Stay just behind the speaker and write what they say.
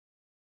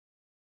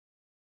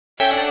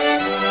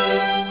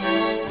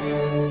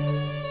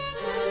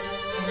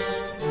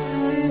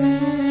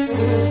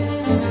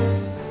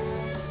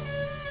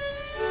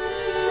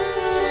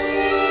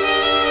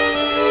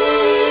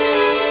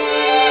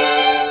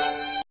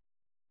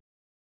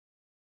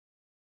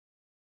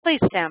Please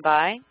stand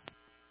by.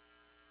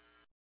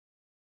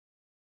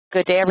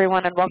 Good day,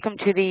 everyone, and welcome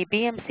to the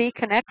BMC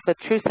Connect with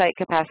TrueSite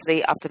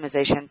Capacity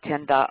Optimization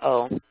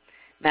 10.0,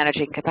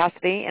 Managing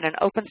Capacity in an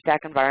OpenStack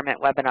Environment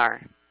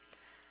webinar.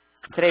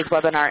 Today's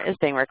webinar is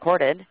being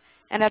recorded,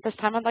 and at this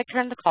time I'd like to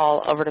turn the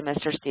call over to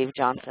Mr. Steve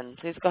Johnson.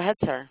 Please go ahead,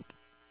 sir.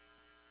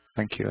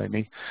 Thank you,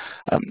 Amy.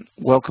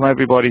 Welcome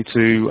everybody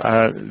to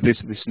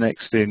this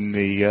next in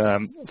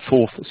the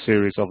fourth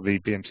series of the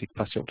BMC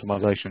Capacity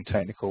Optimization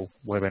technical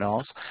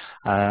webinars.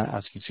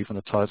 As you can see from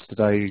the title,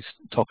 today's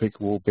topic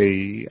will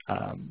be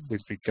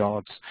with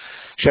regards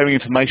sharing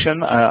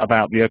information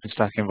about the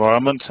OpenStack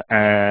environment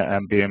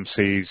and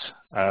BMC's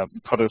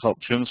product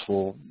options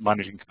for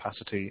managing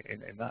capacity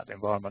in that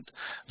environment.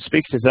 The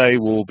speaker today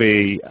will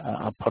be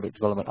our product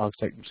development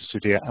architect, Mr.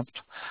 Sudhir Apt,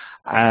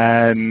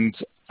 and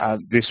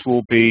this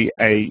will be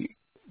a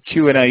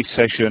Q&A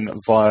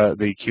session via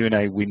the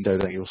Q&A window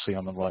that you'll see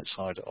on the right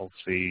side of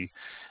the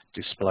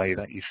display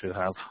that you should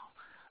have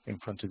in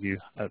front of you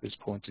at this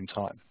point in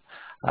time.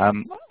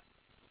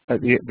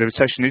 The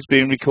session is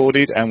being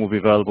recorded and will be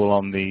available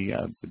on the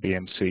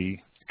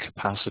BMC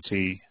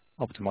Capacity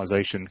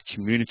Optimization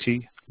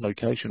community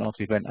location after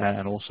the event,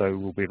 and also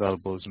will be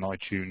available as an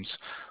iTunes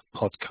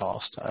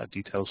podcast.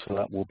 Details for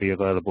that will be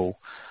available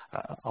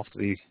after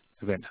the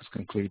event has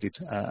concluded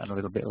and a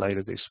little bit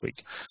later this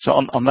week. So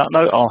on that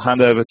note, I'll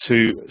hand over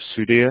to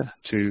Sudhir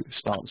to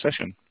start the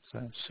session.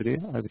 So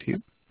Sudhir, over to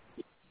you.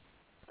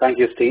 Thank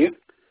you, Steve.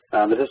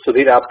 This is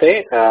Sudhir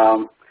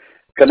Apte.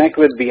 Connect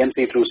with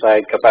BMC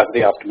TrueSite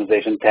Capacity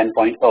Optimization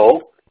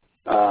 10.0,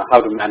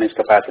 how to manage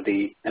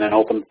capacity in an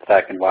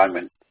OpenStack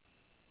environment.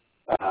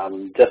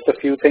 Just a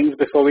few things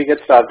before we get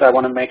started. I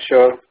want to make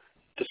sure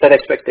to set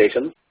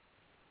expectations.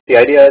 The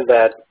idea is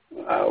that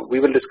we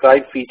will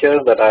describe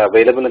features that are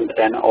available in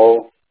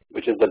 10.0,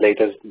 which is the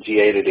latest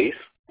GA release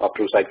of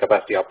TrueSite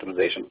Capacity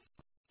Optimization.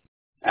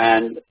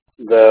 And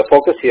the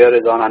focus here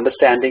is on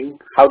understanding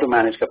how to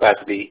manage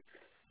capacity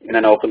in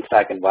an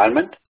OpenStack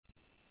environment.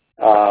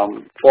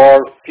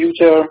 For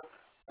future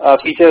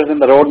features in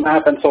the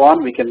roadmap and so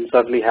on, we can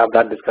certainly have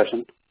that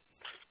discussion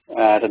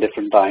at a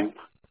different time.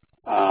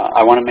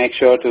 I want to make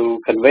sure to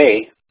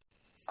convey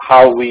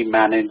how we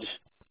manage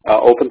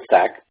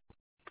OpenStack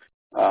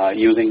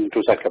using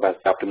TrueSite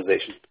Capacity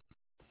Optimization.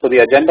 So the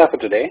agenda for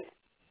today,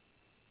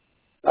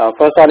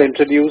 first I'll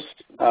introduce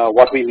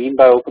what we mean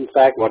by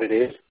OpenStack, what it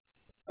is,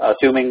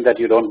 assuming that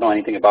you don't know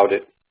anything about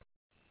it.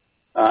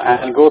 And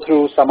I'll go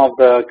through some of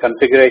the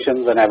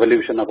configurations and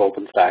evolution of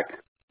OpenStack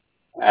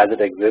as it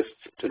exists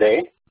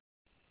today.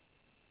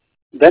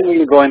 Then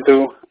we'll go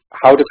into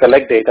how to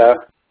collect data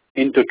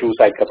into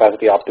TrueSite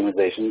Capacity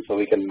Optimization so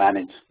we can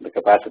manage the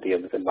capacity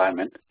of this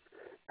environment.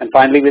 And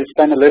finally, we'll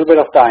spend a little bit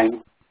of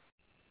time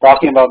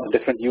talking about the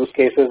different use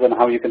cases and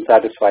how you can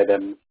satisfy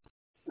them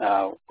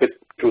with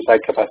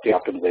TrueSite Capacity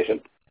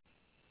Optimization.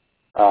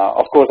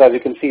 Of course, as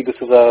you can see, this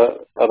is a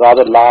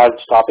rather large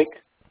topic,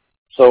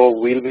 so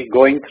we'll be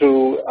going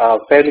through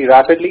fairly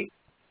rapidly,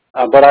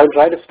 but I'll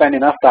try to spend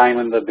enough time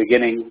in the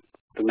beginning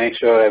to make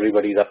sure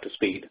everybody's up to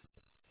speed.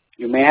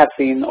 You may have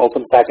seen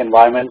OpenStack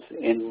environments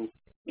in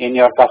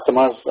your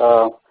customer's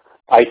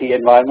IT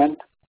environment.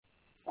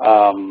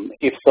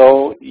 If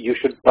so, you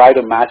should try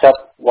to match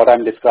up what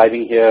I'm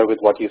describing here with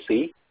what you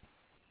see.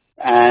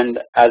 And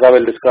as I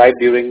will describe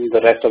during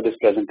the rest of this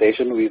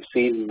presentation, we've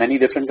seen many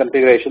different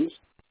configurations.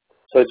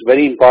 So it's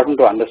very important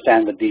to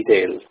understand the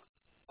details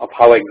of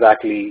how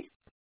exactly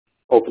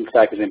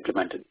OpenStack is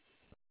implemented.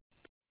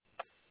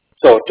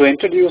 So to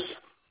introduce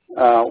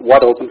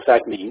what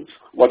OpenStack means,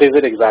 what is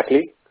it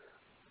exactly?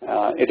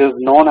 It is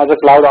known as a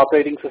cloud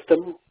operating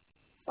system.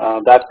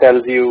 That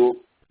tells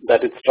you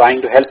that it's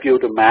trying to help you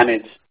to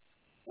manage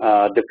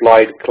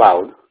deployed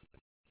cloud.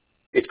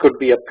 It could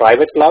be a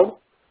private cloud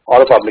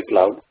or a public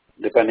cloud,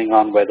 depending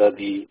on whether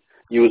the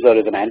user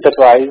is an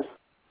enterprise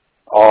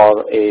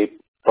or a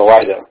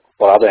provider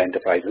for other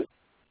enterprises.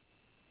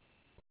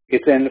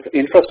 It's an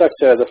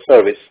infrastructure as a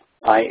service,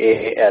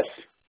 IaaS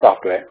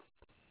software.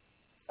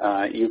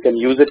 You can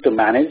use it to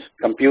manage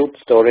compute,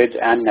 storage,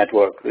 and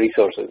network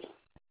resources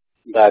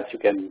that you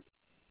can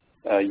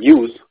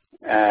use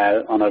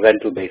on a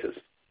rental basis.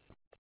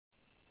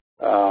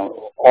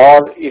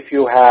 Or if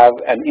you have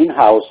an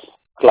in-house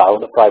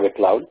cloud, a private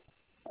cloud,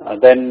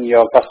 then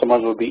your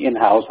customers will be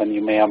in-house and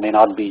you may or may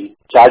not be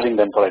charging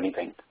them for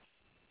anything.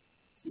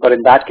 But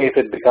in that case,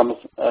 it becomes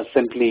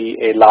simply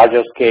a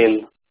larger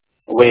scale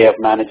way of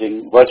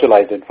managing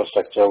virtualized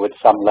infrastructure with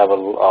some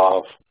level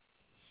of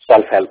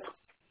self-help.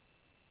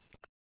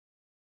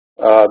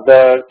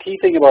 The key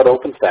thing about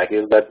OpenStack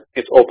is that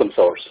it's open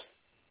source,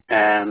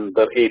 and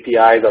the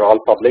APIs are all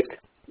public.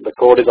 The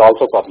code is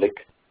also public.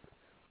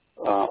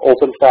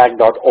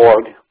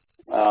 OpenStack.org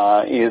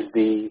is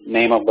the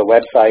name of the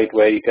website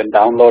where you can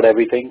download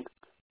everything,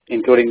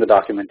 including the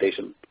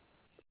documentation.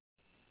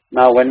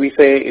 Now, when we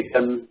say it's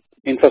an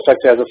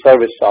infrastructure as a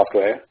service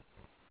software,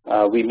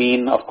 we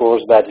mean, of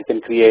course, that you can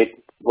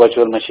create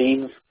virtual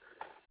machines,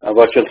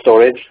 virtual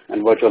storage,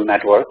 and virtual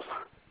networks.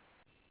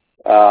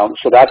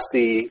 So that's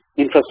the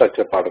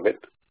infrastructure part of it.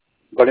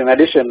 But in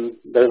addition,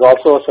 there is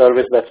also a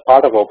service that's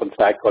part of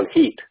OpenStack called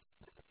Heat,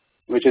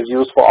 which is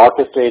used for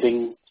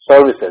orchestrating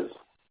services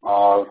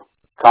or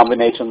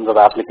combinations of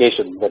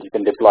applications that you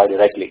can deploy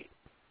directly.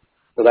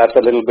 So that's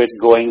a little bit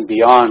going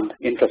beyond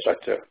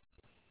infrastructure.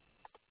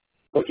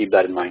 So keep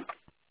that in mind.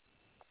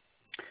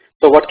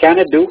 So what can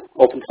it do,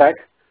 OpenStack?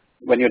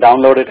 When you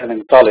download it and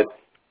install it,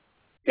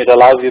 it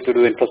allows you to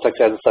do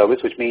infrastructure as a service,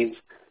 which means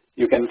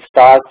you can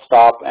start,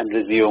 stop, and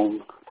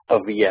resume a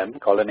VM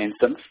called an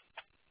instance.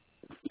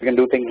 You can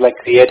do things like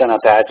create and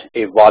attach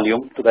a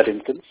volume to that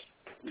instance.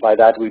 By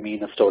that we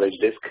mean a storage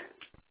disk.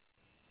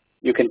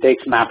 You can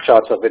take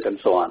snapshots of it and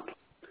so on.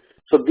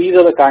 So these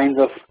are the kinds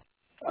of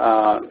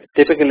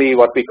typically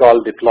what we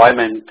call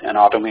deployment and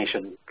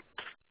automation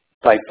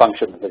type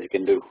functions that you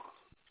can do.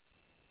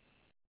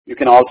 You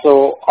can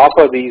also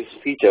offer these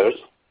features,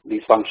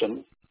 these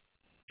functions,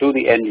 to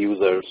the end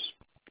users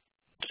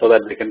so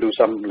that they can do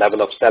some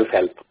level of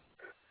self-help,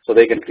 so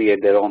they can create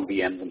their own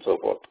VMs and so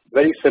forth.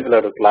 Very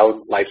similar to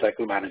Cloud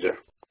Lifecycle Manager,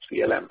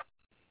 CLM.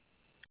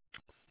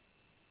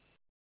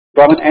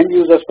 From an end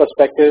user's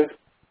perspective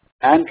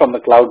and from the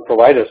cloud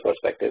provider's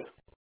perspective,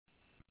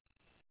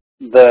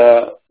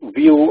 the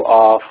view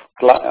of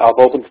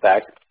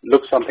OpenStack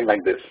looks something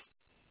like this.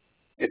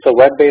 It's a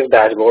web-based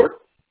dashboard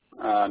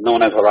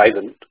known as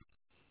Horizon.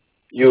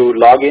 You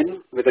log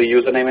in with a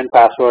username and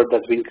password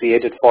that's been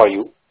created for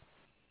you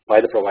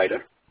by the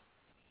provider.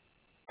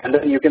 And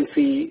then you can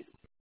see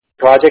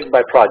project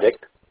by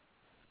project.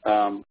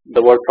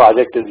 The word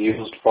project is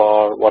used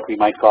for what we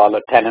might call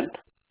a tenant.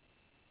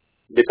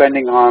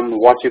 Depending on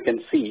what you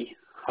can see,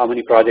 how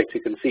many projects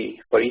you can see.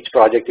 For each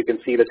project you can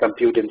see the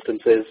compute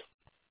instances,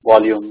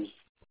 volumes,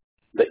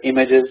 the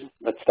images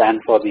that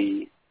stand for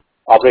the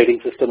operating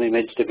system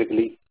image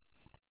typically,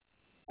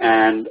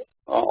 and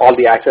all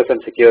the access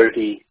and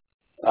security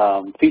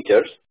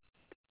features.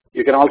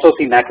 You can also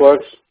see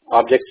networks,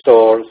 object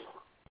stores,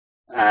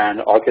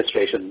 and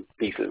orchestration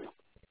pieces.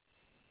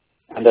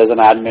 And there's an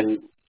admin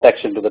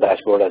section to the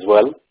dashboard as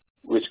well,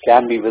 which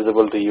can be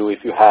visible to you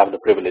if you have the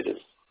privileges.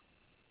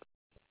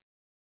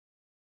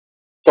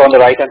 So on the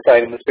right hand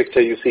side in this picture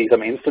you see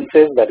some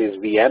instances, that is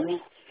VMs,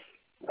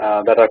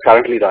 that are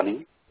currently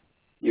running.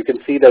 You can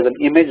see there's an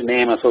image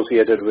name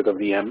associated with a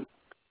VM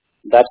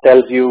that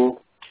tells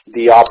you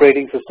the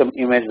operating system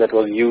image that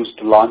was used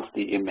to launch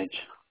the image,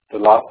 to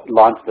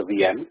launch the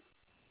VM.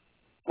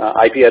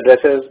 IP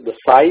addresses, the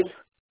size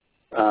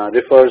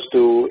refers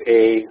to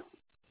a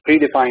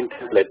predefined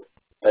template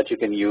that you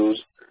can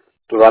use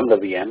to run the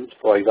VMs.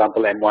 For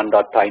example,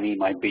 n1.tiny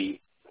might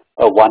be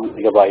a 1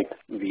 megabyte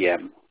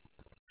VM,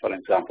 for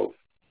example.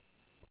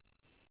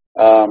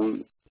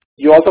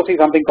 You also see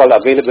something called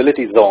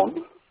availability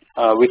zone,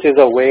 which is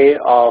a way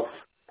of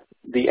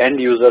the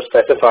end user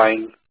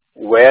specifying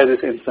where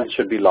this instance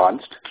should be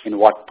launched, in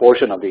what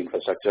portion of the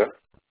infrastructure.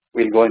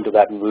 We'll go into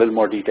that in a little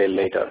more detail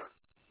later.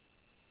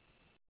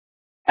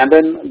 And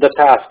then the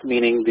task,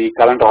 meaning the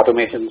current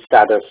automation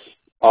status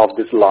of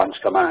this launch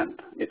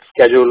command. It's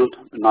scheduled,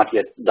 not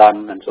yet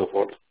done, and so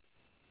forth.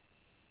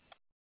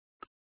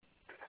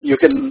 You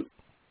can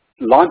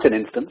launch an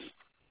instance.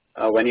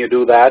 When you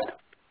do that,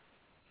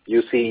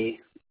 you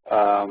see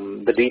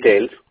the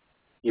details.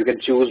 You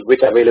can choose which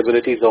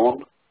availability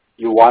zone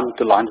you want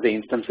to launch the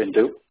instance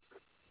into.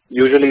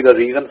 Usually the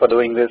reason for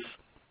doing this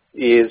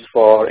is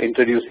for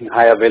introducing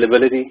high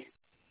availability.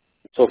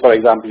 So for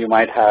example, you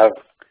might have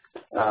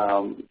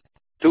 2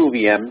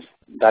 VMs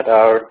that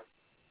are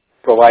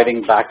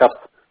providing backup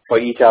for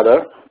each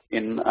other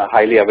in a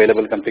highly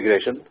available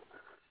configuration.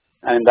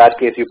 And in that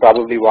case, you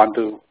probably want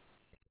to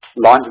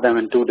launch them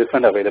in 2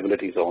 different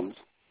availability zones.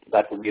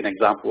 That would be an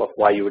example of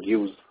why you would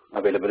use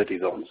availability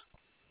zones.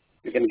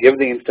 You can give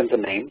the instance a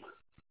name.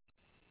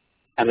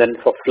 And then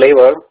for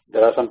flavor,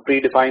 there are some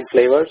predefined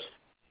flavors,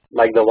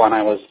 like the one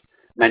I was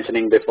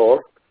mentioning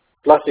before.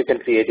 Plus, you can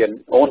create your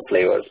own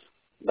flavors.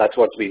 That's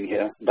what's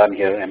being done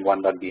here in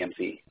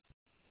n1.bmc.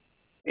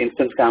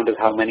 Instance count is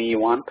how many you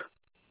want.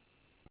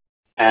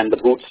 And the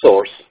boot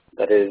source,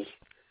 that is,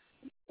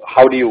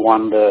 how do you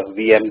want the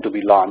VM to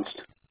be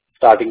launched,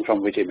 starting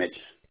from which image.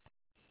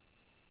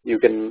 You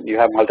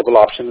have multiple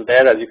options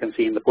there, as you can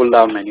see in the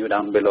pull-down menu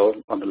down below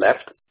on the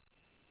left.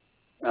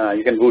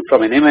 You can boot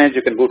from an image,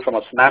 you can boot from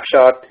a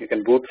snapshot, you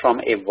can boot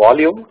from a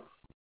volume.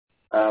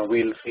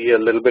 We'll see a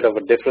little bit of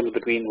a difference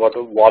between what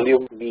a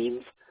volume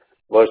means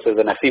versus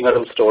an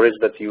ephemeral storage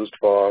that's used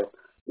for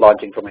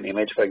launching from an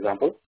image, for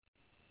example.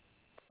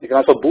 You can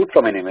also boot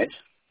from an image,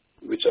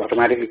 which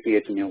automatically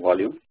creates a new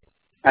volume,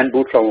 and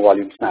boot from a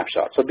volume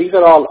snapshot. So these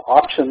are all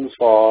options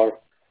for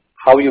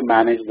how you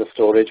manage the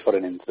storage for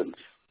an instance.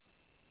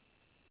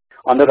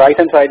 On the right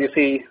hand side, you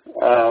see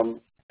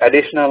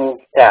additional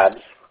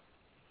tabs.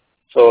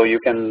 So you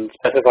can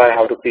specify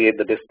how to create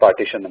the disk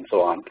partition and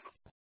so on.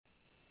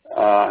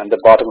 And the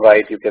bottom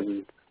right, you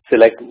can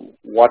select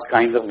what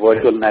kinds of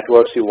virtual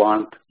networks you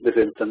want this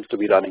instance to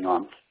be running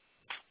on.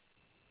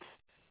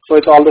 So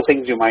it's all the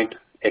things you might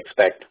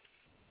expect.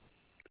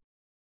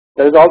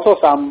 There is also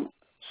some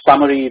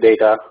summary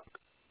data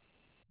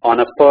on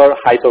a per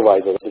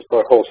hypervisor, that is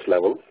per host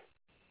level.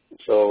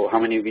 So how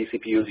many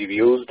vCPUs you've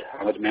used,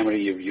 how much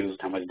memory you've used,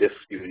 how much disk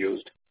you've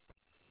used.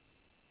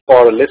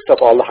 For a list of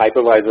all the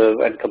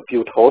hypervisors and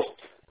compute hosts,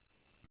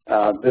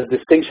 this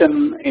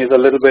distinction is a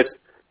little bit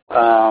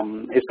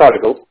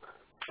historical.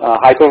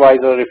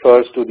 Hypervisor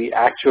refers to the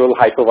actual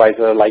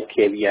hypervisor like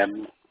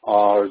KVM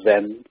or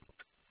Xen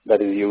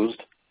that is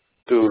used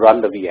to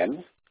run the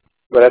VMs,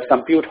 whereas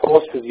compute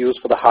host is used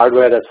for the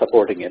hardware that's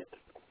supporting it.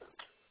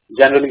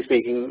 Generally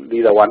speaking,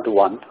 these are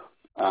one-to-one.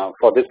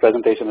 For this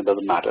presentation, it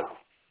doesn't matter.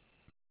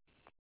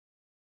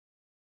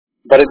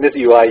 But in this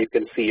UI, you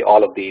can see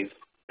all of these.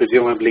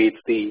 Presumably, it's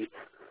the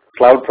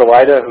cloud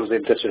provider who's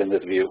interested in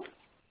this view.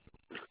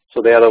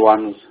 So they are the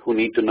ones who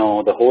need to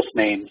know the host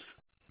names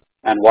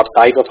and what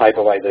type of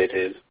hypervisor it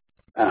is,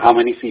 and how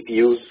many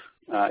CPUs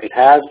it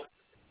has,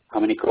 how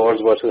many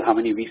cores versus how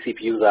many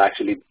vCPUs are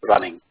actually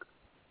running,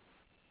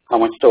 how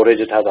much storage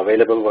it has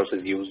available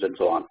versus used, and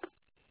so on.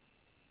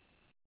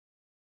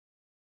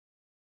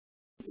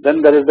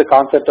 Then there is the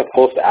concept of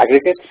host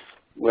aggregates,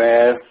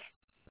 where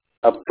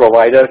a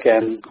provider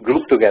can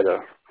group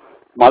together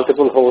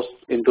multiple hosts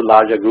into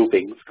larger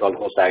groupings called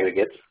host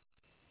aggregates.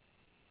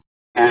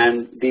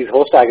 And these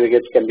host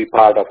aggregates can be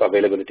part of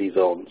availability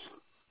zones.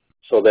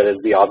 So there is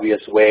the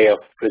obvious way of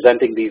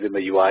presenting these in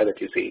the UI that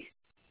you see.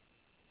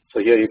 So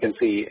here you can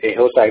see a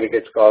host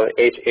aggregate called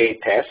HA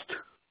test,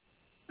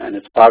 and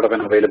it's part of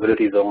an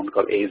availability zone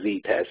called AZ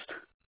test.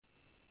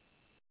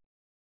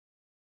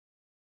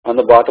 On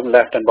the bottom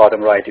left and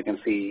bottom right, you can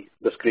see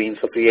the screens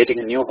for creating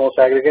a new host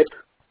aggregate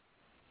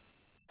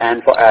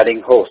and for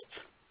adding hosts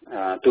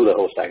to the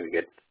host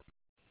aggregate.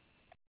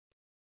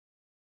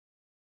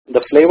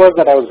 The flavors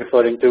that I was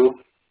referring to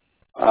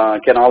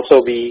can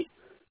also be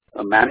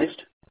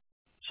managed.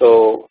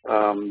 So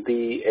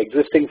the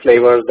existing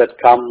flavors that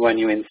come when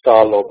you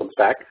install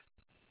OpenStack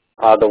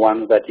are the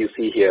ones that you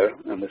see here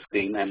on the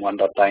screen,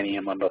 m1.tiny,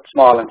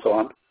 m1.small, and so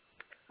on.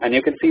 And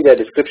you can see their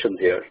descriptions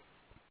here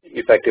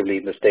effectively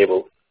in this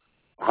table.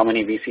 How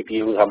many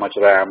vCPUs, how much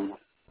RAM,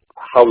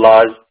 how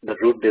large the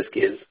root disk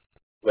is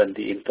when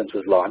the instance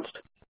is launched,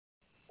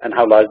 and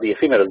how large the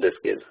ephemeral disk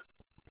is.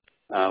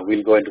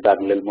 We'll go into that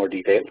in a little more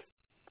detail.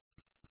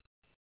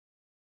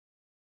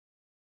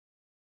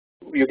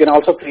 You can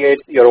also create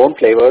your own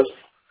flavors,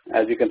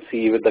 as you can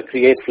see with the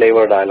Create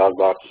Flavor dialog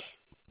box,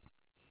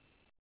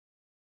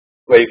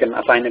 where you can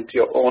assign it to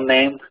your own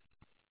name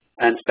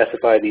and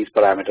specify these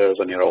parameters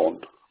on your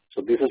own.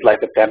 So this is like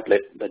a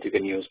template that you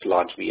can use to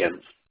launch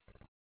VMs.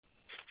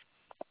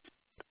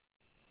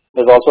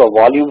 There's also a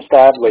volumes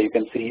tab where you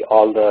can see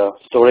all the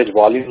storage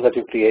volumes that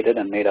you've created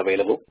and made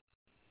available.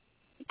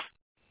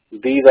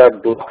 These are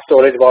block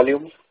storage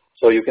volumes,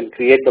 so you can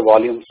create the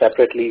volume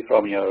separately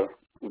from your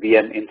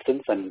VM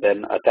instance and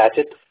then attach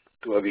it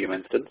to a VM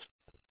instance.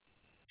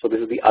 So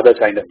this is the other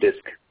kind of disk.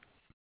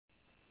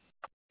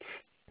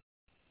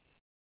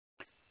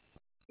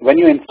 When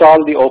you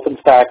install the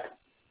OpenStack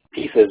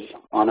pieces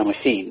on a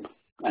machine,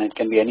 and it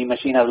can be any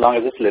machine as long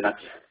as it's Linux,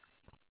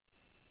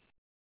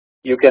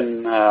 you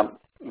can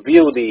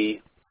view the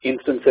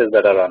instances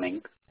that are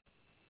running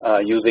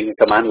using a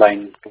command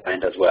line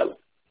client as well.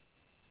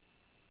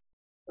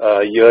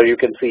 Here you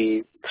can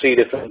see 3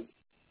 different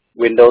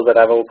windows that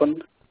I've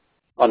opened.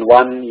 On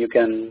one, you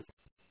can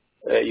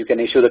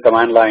issue the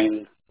command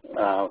line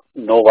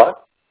Nova,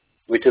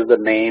 which is the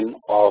name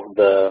of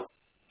the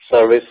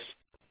service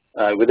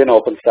within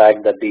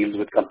OpenStack that deals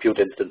with compute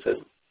instances.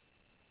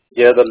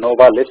 Here, the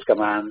Nova list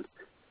command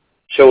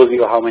shows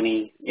you how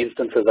many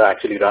instances are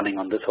actually running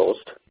on this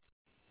host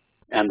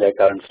and their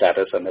current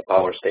status and their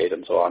power state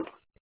and so on.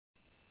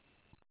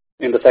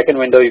 In the second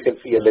window, you can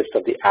see a list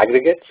of the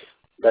aggregates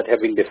that have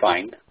been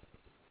defined.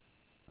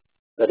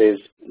 That is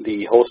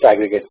the host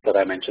aggregates that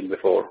I mentioned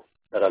before,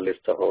 that are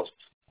lists of hosts.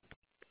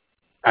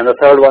 And the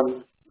third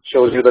one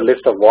shows you the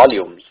list of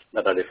volumes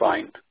that are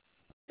defined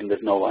in this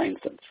Nova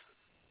instance.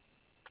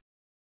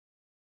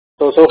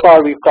 So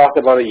far we've talked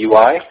about a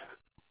UI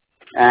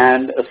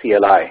and a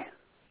CLI.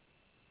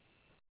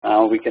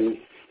 We can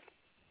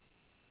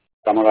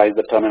summarize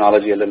the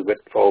terminology a little bit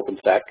for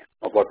OpenStack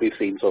of what we've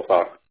seen so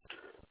far.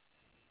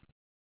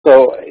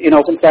 So in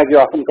OpenStack, you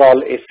often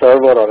call a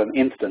server or an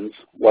instance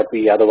what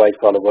we otherwise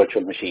call a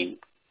virtual machine.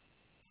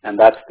 And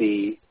that's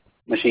the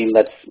machine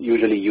that's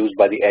usually used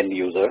by the end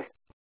user.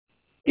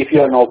 If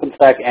you're an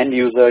OpenStack end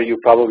user, you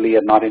probably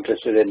are not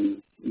interested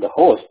in the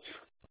hosts,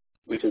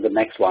 which is the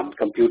next one.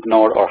 Compute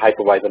node or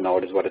hypervisor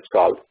node is what it's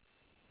called.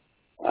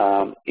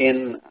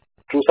 In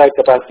TrueSite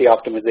capacity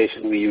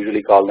optimization, we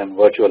usually call them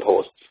virtual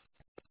hosts.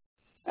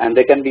 And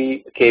they can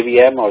be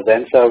KVM or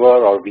Xen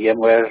server or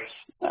VMware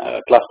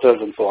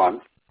clusters and so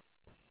on.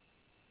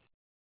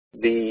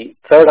 The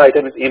third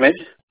item is image,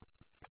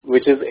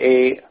 which is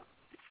a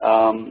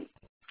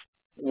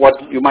what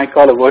you might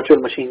call a virtual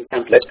machine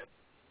template.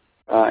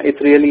 It's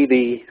really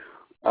the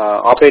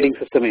operating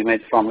system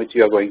image from which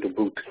you are going to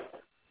boot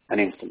an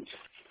instance.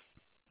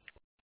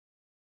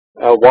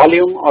 A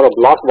volume or a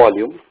block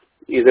volume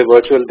is a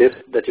virtual disk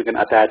that you can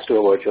attach to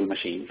a virtual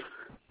machine.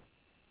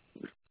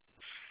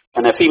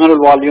 An ephemeral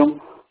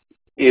volume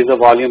is a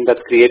volume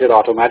that's created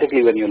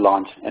automatically when you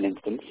launch an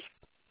instance.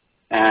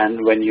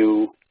 And when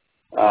you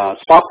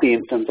stop the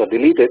instance or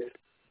delete it,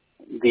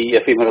 the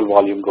ephemeral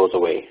volume goes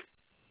away.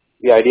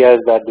 The idea is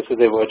that this is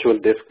a virtual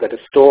disk that is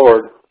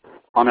stored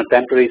on a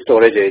temporary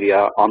storage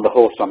area on the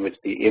host on which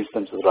the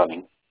instance is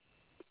running,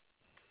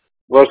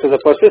 versus a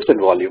persistent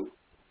volume,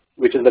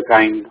 which is the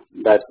kind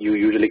that you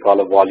usually call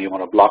a volume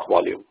or a block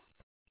volume.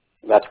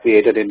 That's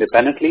created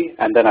independently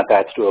and then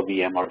attached to a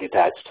VM or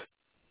detached.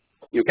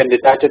 You can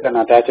detach it and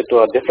attach it to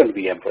a different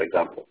VM, for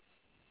example,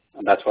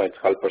 and that's why it's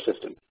called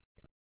persistent.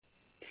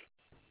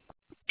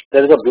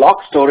 There is a block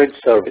storage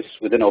service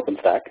within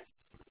OpenStack,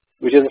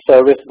 which is a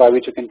service by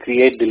which you can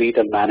create, delete,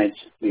 and manage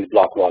these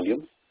block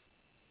volumes.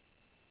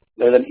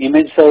 There's an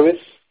image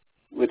service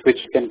with which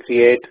you can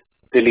create,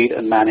 delete,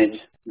 and manage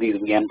these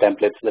VM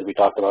templates that we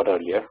talked about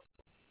earlier,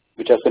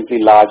 which are simply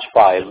large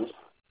files.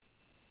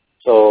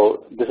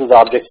 So this is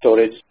object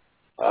storage.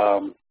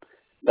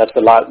 That's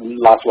the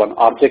last one.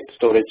 Object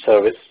storage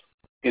service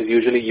is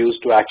usually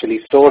used to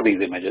actually store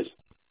these images.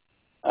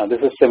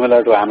 This is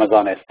similar to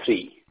Amazon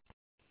S3,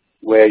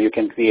 where you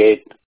can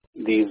create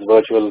these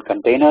virtual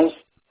containers,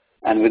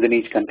 and within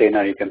each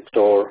container you can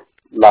store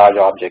large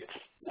objects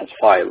as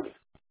files.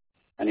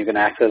 And you can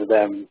access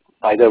them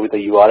either with a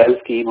URL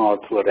scheme or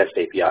through a REST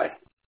API.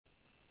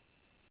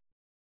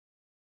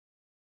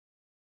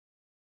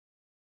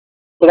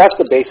 So that's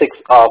the basics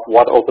of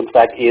what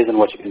OpenStack is and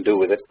what you can do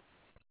with it.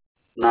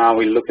 Now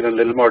we'll look in a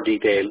little more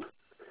detail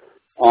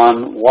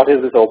on what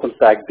is this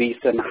OpenStack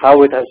beast and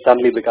how it has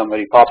suddenly become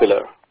very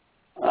popular.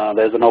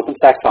 There's an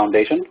OpenStack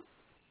Foundation,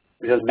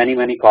 which has many,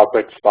 many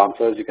corporate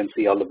sponsors. You can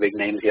see all the big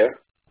names here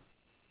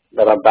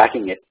that are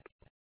backing it.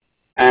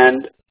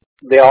 And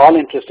they're all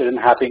interested in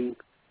having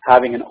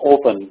an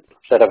open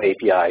set of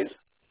APIs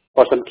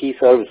for some key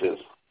services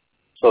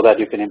so that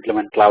you can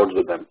implement clouds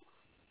with them.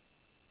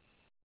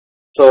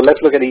 So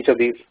let's look at each of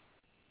these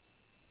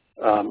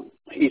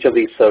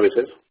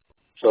services.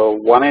 So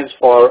one is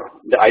for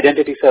the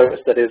identity service,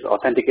 that is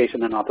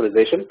authentication and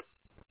authorization.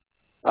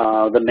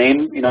 The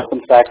name in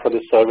OpenStack for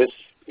this service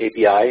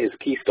API is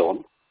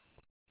Keystone.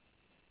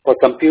 For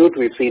compute,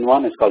 we've seen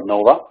one, it's called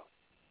Nova.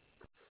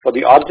 For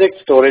the object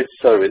storage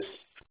service,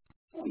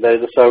 there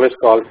is a service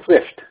called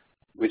Swift,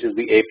 which is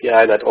the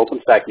API that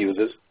OpenStack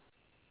uses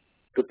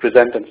to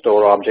present and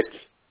store objects.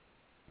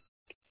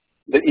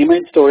 The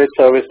image storage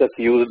service that's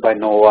used by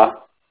Nova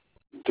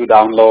to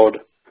download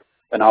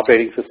an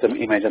operating system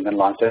image and then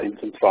launch an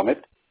instance from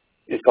it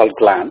is called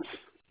Glance.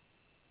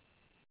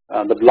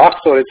 The block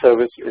storage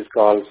service is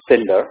called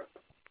Cinder,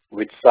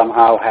 which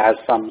somehow has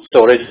some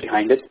storage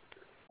behind it.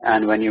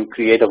 And when you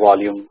create a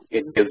volume,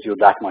 it gives you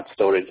that much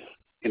storage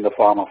in the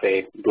form of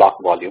a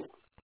block volume.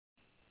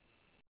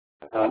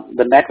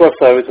 The network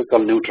service is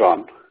called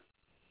Neutron.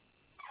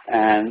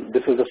 And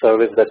this is a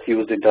service that's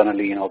used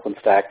internally in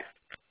OpenStack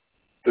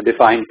to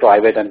define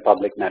private and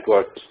public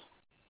networks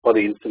for the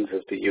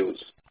instances to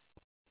use.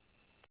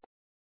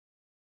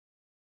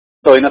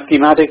 So in a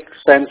schematic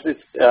sense,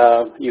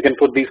 you can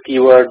put these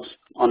keywords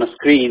on a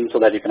screen so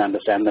that you can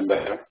understand them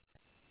better.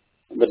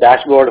 The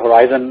dashboard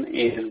horizon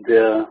is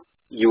the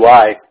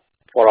UI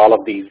for all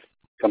of these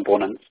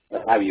components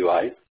that have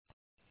UIs.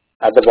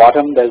 At the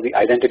bottom, there's the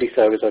identity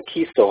service or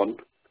Keystone,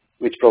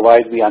 which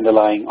provides the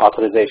underlying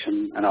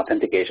authorization and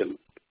authentication.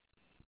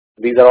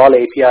 These are all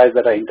APIs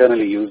that are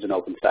internally used in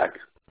OpenStack.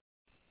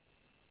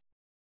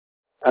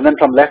 And then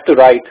from left to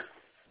right,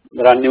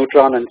 there are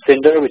Neutron and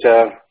Cinder, which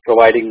are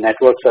providing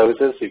network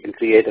services. You can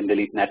create and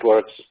delete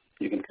networks.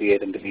 You can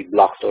create and delete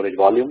block storage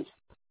volumes.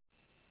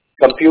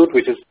 Compute,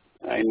 which is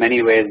in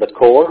many ways the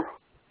core,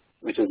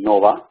 which is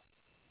Nova.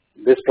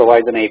 This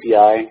provides an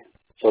API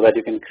so that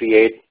you can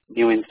create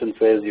new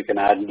instances, you can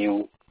add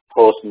new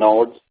host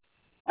nodes,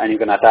 and you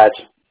can attach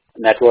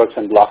networks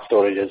and block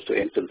storages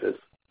to instances.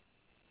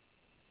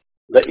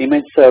 The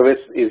image service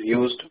is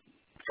used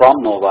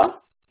from Nova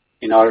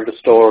in order to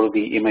store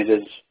the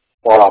images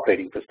for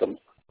operating systems.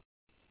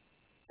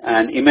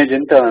 And image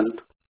in turn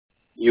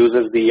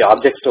uses the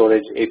object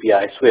storage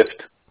API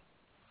Swift,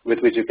 with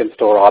which you can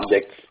store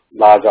objects,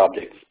 large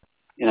objects,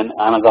 in an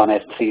Amazon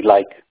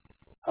S3-like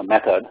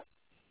method.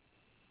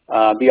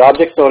 The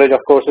object storage,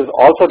 of course, is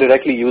also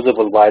directly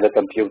usable by the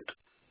compute,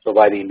 so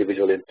by the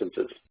individual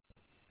instances.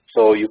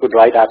 So you could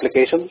write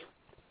applications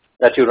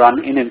that you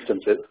run in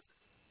instances,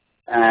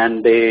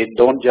 and they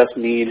don't just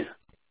need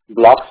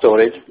block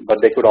storage, but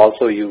they could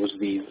also use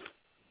these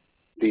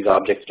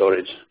object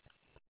storage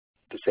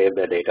to save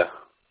their data.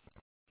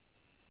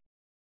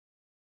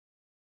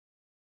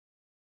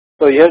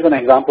 So here's an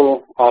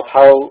example of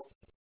how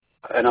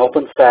an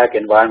OpenStack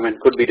environment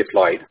could be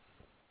deployed.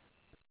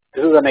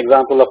 This is an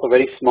example of a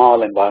very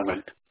small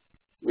environment,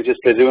 which is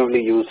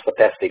presumably used for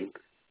testing.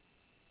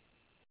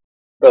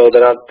 So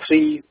there are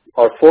 3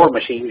 or 4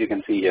 machines you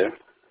can see here.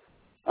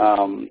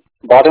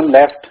 Bottom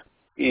left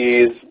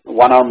is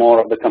one or more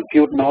of the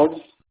compute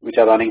nodes, which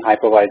are running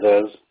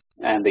hypervisors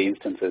and the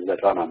instances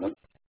that run on them.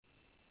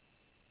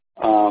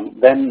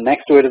 Then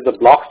next to it is the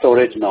block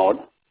storage node,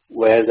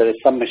 where there is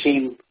some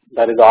machine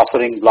that is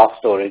offering block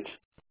storage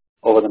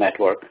over the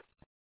network.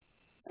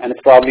 And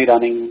it's probably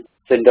running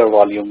Cinder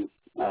volume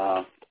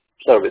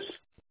service.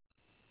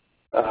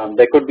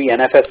 There could be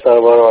NFS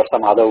server or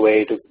some other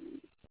way to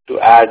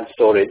add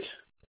storage,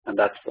 and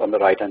that's on the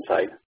right-hand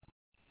side.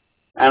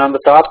 And on the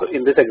top,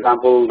 in this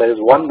example, there is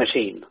one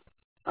machine,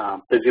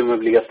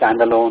 presumably a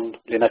standalone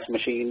Linux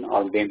machine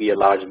or maybe a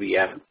large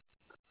VM,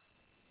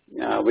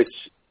 which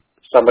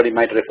somebody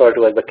might refer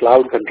to as the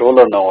cloud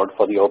controller node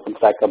for the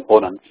OpenStack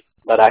components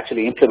that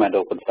actually implement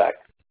OpenStack.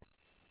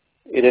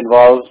 It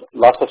involves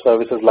lots of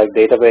services like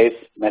database,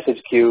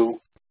 message queue,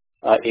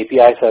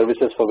 API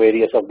services for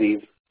various of these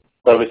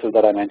services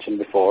that I mentioned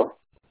before,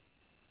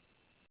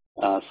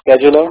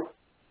 scheduler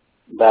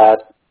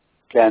that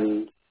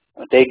can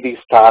take these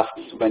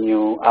tasks when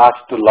you ask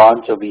to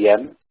launch a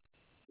VM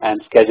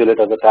and schedule it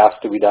as a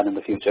task to be done in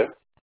the future.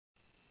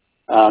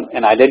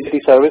 An identity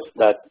service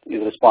that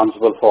is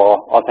responsible for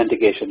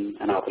authentication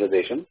and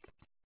authorization,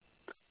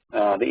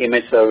 the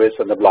image service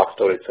and the block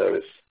storage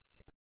service.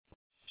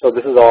 So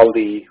this is all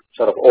the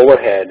sort of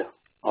overhead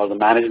or the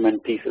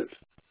management pieces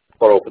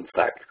for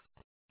OpenStack.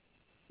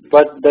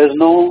 But there's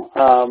no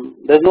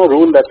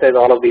rule that says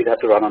all of these have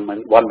to run on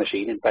one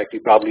machine. In fact,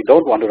 you probably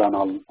don't want to run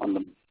on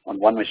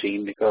one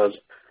machine because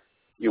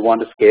you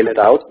want to scale it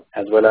out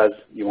as well as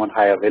you want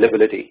high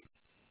availability.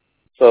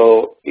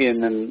 So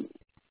in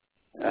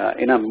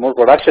a more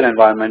production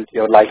environment,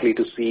 you're likely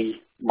to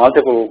see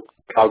multiple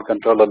cloud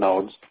controller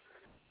nodes,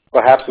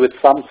 perhaps with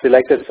some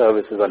selected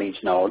services on each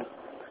node.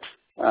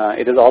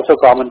 It is also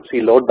common to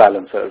see load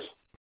balancers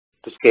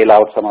to scale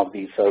out some of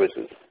these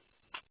services.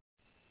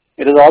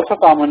 It is also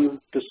common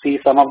to see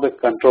some of the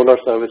controller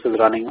services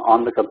running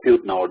on the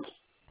compute nodes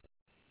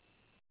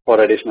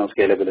for additional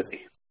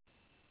scalability.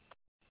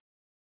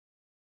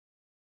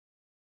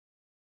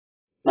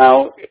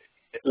 Now,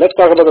 let's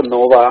talk about the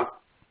Nova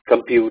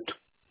compute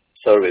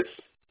service.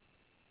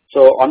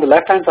 So on the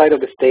left-hand side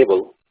of this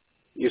table,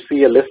 you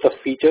see a list of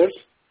features.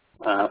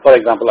 For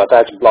example,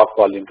 attach block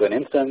volume to an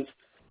instance,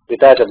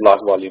 detach a block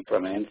volume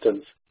from an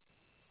instance,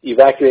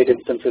 evacuate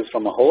instances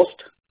from a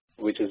host,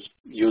 which is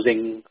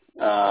using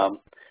the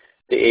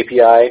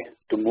API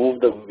to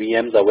move the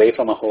VMs away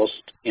from a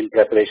host in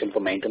preparation for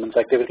maintenance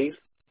activities,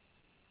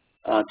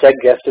 check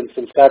guest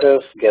instance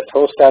status, guest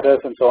host status,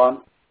 and so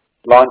on,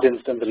 launch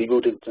instance,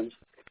 reboot instance.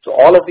 So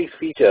all of these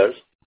features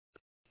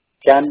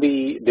can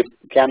be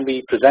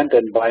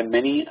presented by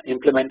many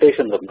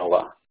implementations of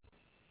Nova.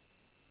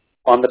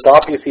 On the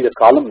top, you see the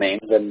column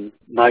names, and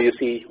now you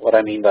see what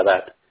I mean by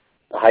that.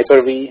 The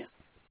Hyper-V,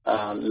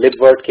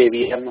 libvirt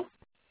KVM,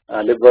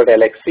 libvirt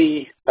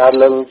LXC,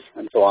 parallels,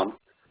 and so on.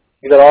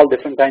 These are all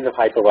different kinds of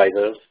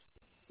hypervisors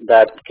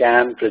that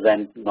can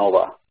present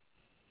Nova.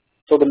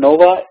 So the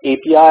Nova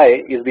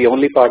API is the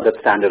only part that's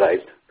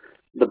standardized.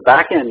 The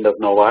back end of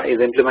Nova is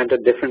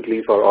implemented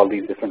differently for all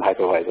these different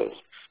hypervisors.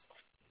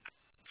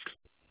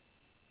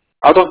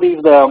 Out of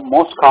these, the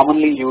most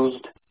commonly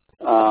used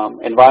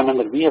environment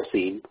that we have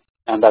seen,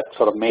 and that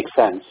sort of makes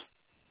sense,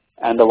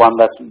 and the one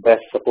that's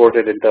best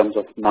supported in terms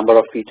of number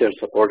of features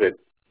supported,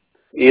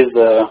 is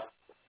the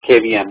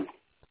KVM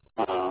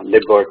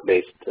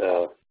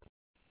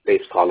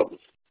libvirt-based columns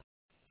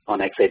on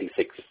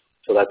x86.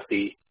 So that's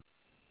the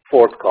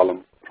fourth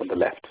column from the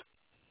left.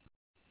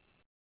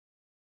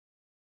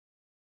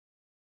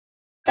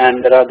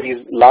 And there are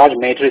these large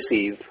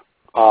matrices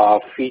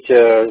of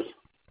features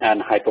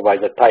and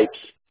hypervisor types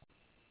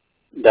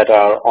that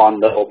are on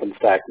the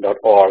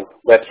OpenStack.org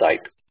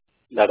website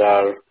that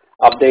are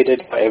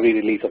updated for every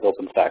release of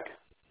OpenStack.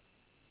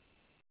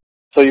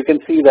 So you can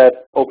see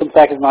that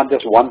OpenStack is not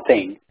just one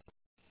thing.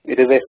 It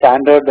is a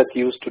standard that's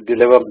used to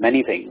deliver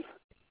many things.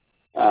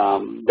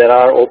 There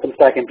are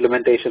OpenStack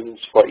implementations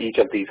for each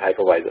of these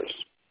hypervisors.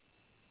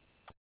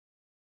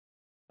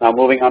 Now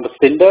moving on to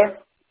Cinder,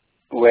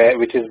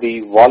 which is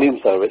the volume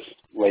service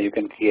where you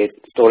can create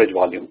storage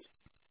volumes.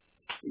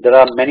 There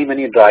are many,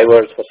 many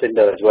drivers for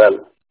Cinder as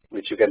well,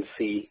 which you can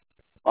see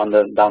on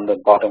down the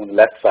bottom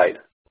left side.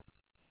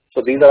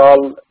 So these are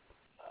all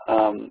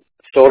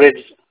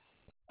storage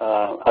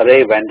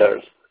array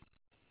vendors.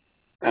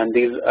 And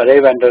these array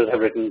vendors have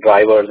written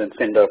drivers in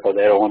Cinder for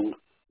their own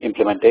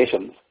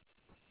implementations.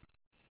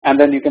 And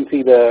then you can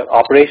see the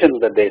operations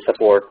that they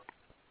support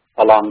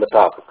along the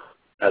top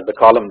as the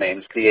column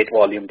names: create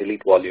volume,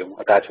 delete volume,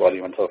 attach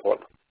volume, and so forth.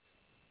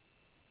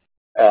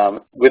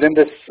 Within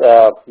this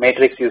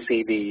matrix, you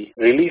see the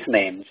release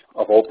names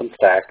of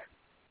OpenStack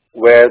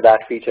where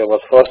that feature was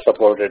first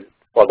supported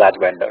for that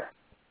vendor.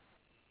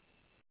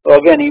 So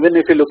again, even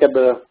if you look at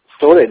the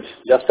storage,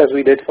 just as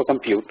we did for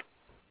compute,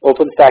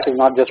 OpenStack is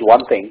not just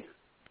one thing.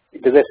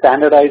 It is a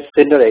standardized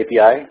Cinder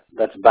API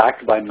that's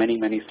backed by many,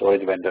 many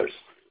storage vendors.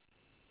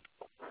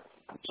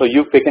 So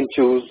you pick and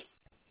choose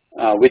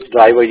which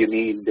driver you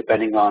need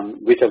depending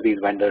on which of these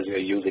vendors you're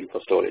using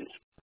for storage.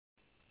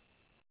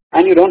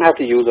 And you don't have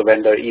to use a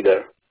vendor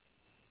either.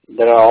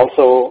 There are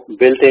also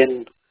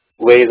built-in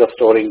ways of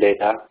storing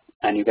data,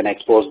 and you can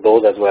expose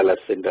those as well as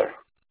Cinder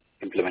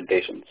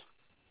implementations.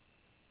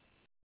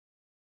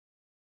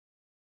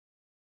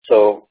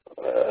 So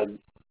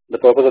the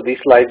purpose of these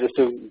slides is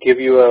to give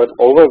you an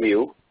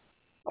overview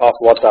of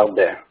what's out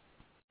there.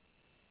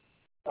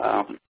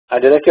 I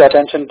direct your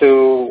attention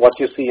to what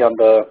you see on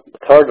the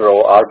third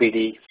row,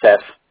 RBD Ceph.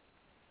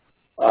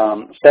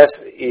 Ceph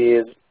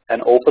is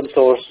an open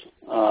source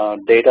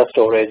data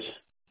storage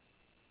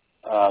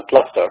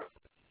cluster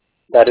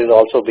that is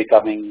also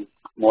becoming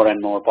more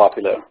and more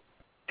popular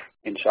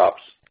in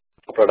shops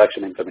for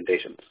production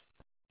implementations.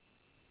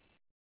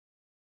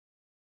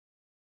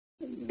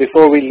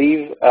 Before we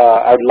leave,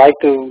 I would like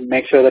to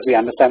make sure that we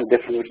understand the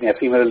difference between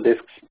ephemeral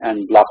disks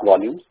and block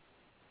volumes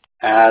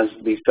as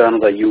these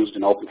terms are used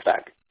in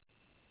OpenStack.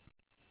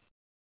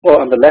 So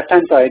on the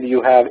left-hand side,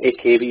 you have a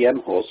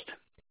KVM host,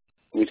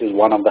 which is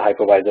one of the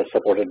hypervisors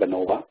supported by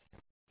Nova.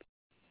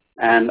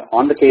 And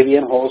on the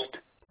KVM host,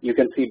 you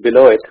can see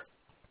below it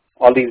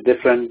all these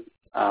different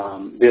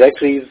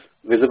directories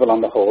visible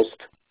on the host,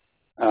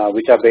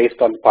 which are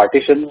based on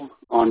partitions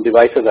on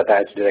devices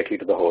attached directly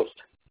to the host.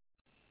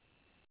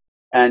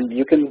 And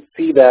you can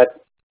see that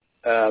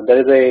there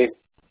is a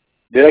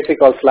directory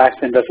called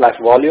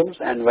 /cinder/volumes,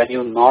 and when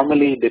you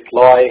normally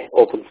deploy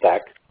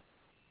OpenStack,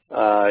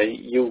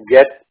 you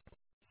get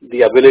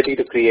the ability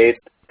to create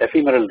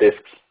ephemeral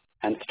disks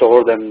and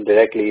store them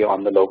directly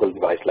on the local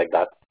device like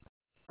that,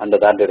 under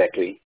that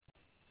directory.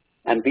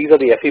 And these are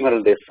the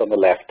ephemeral disks on the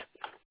left,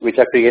 which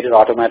are created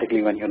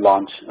automatically when you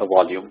launch a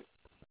volume.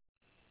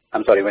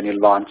 I'm sorry, when you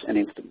launch an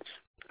instance.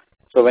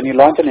 So when you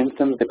launch an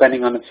instance,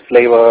 depending on its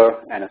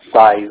flavor and its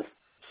size,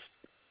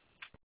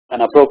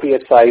 an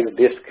appropriate size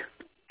disk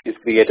is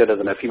created as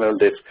an ephemeral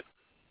disk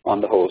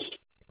on the host,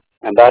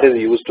 and that is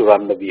used to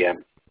run the VM.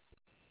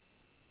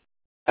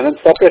 And then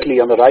separately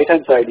on the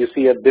right-hand side, you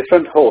see a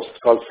different host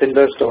called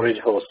Cinder Storage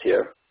Host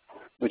here,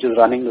 which is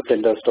running the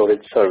Cinder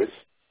Storage service.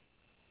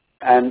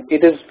 And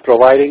it is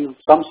providing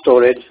some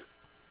storage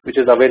which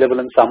is available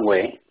in some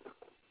way.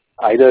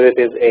 Either it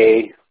is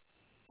a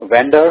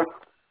vendor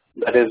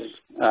that is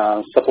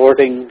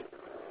supporting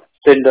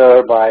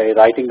Cinder by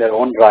writing their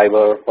own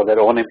driver for their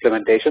own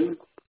implementation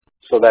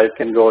so that it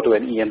can go to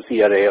an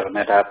EMC array or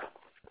NetApp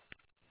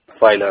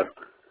filer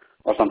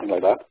or something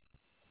like that.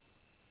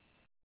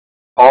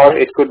 Or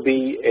it could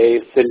be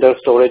a Cinder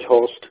storage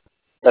host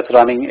that's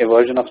running a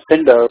version of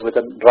Cinder with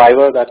a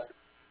driver that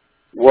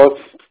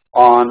works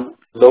on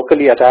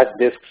locally attached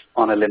disks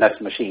on a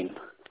Linux machine.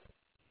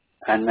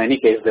 And in any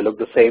case, they look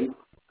the same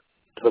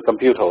to the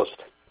compute host.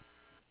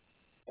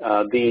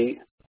 The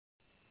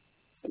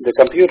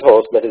compute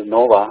host, that is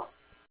Nova,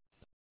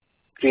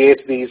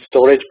 creates these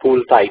storage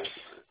pool types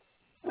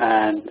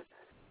and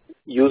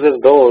uses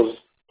those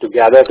to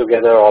gather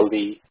together all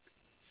the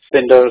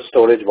Cinder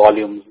storage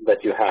volumes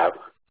that you have.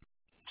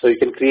 So you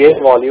can create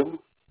a volume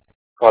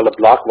called a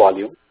block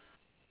volume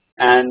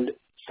and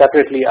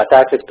separately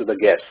attach it to the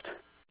guest.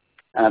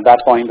 And at that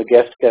point, the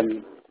guest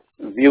can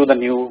view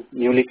the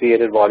newly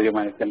created volume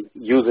and it can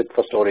use it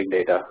for storing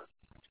data.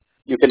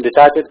 You can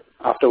detach it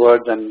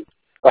afterwards and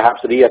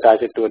perhaps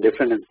reattach it to a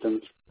different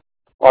instance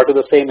or to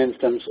the same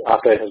instance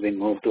after it has been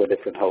moved to a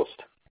different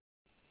host.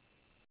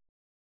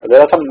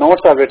 There are some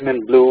notes I've written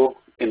in blue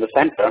in the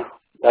center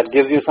that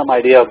gives you some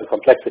idea of the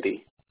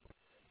complexity.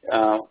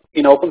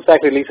 In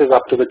OpenStack releases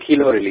up to the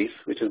Kilo release,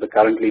 which is the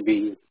currently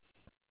being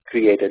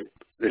created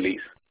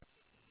release,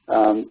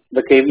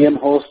 the KVM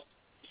host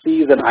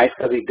sees an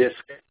iSCSI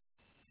disk,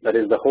 that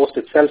is the host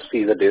itself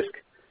sees a disk,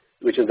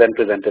 which is then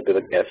presented to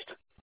the guest.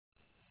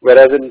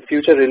 Whereas in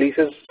future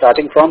releases,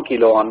 starting from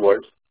Kilo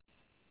onwards,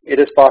 it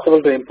is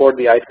possible to import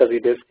the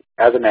iSCSI disk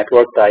as a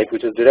network type,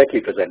 which is directly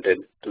presented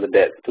to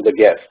the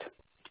guest.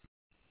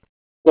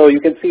 So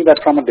you can see that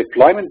from a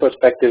deployment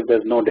perspective,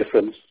 there's no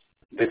difference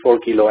before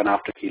Kilo and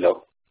after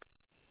Kilo.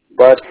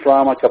 But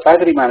from a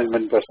capacity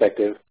management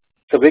perspective,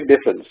 it's a big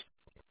difference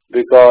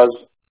because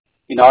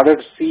in order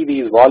to see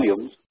these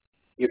volumes,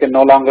 you can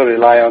no longer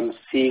rely on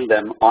seeing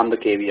them on the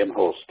KVM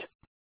host.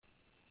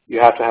 You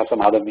have to have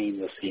some other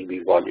means of seeing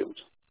these volumes.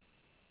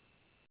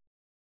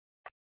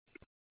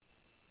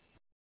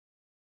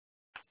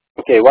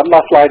 Okay, one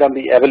last slide on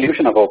the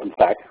evolution of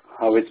OpenStack,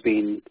 how it's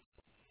been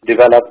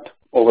developed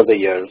over the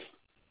years.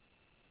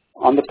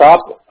 On the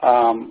top,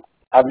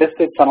 I've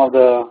listed some of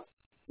the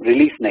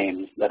release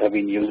names that have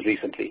been used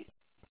recently.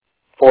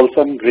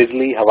 Folsom,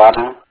 Grizzly,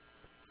 Havana,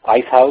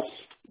 Icehouse,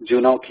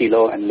 Juno,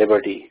 Kilo, and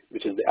Liberty,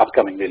 which is the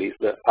upcoming release,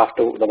 the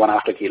one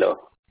after Kilo.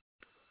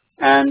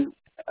 And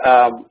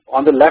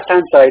on the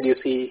left-hand side, you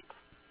see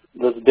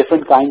there's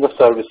different kinds of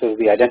services,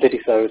 the identity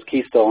service,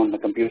 Keystone, the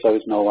compute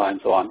service, Nova, and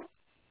so on.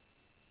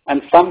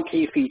 And some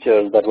key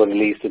features that were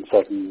released in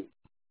certain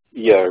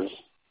years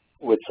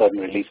with certain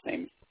release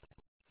names.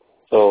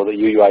 So the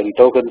UUID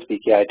tokens,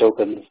 PKI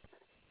tokens.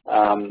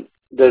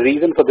 The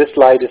reason for this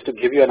slide is to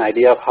give you an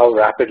idea of how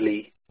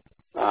rapidly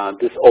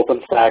this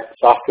OpenStack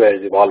software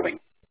is evolving.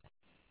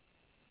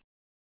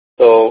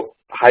 So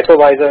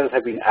hypervisors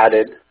have been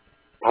added.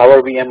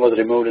 Power VM was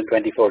removed in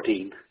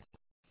 2014.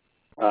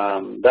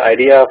 The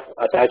idea of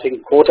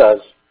attaching quotas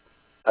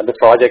at the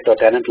project or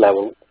tenant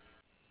level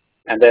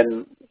and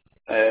then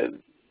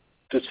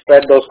to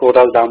spread those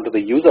quotas down to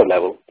the user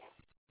level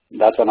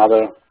That's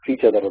another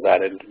feature that was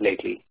added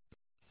lately.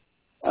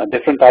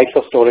 Different types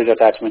of storage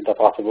attachments are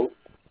possible.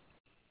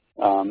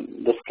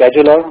 The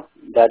scheduler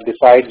that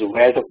decides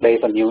where to place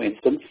a new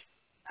instance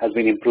has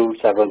been improved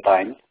several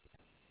times.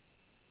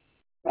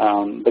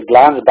 The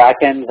Glance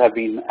backends have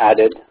been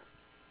added.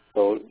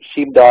 So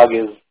Sheepdog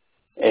is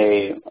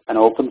an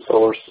open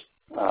source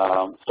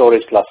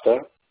storage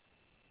cluster.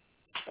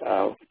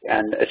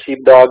 And a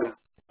Sheepdog,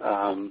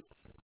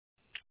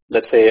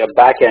 let's say a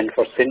backend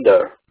for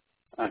Cinder,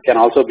 can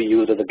also be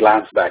used as a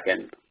Glance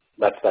backend.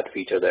 That's that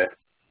feature there.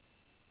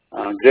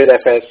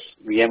 GridFS,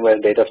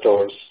 VMware data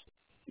stores,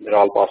 they're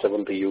all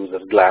possible to use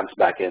as Glance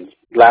backends.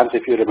 Glance,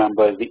 if you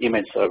remember, is the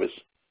image service.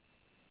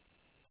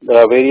 There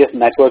are various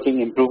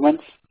networking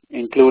improvements,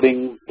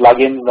 including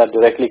plugins that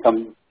directly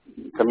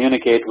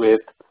communicate with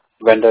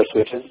vendor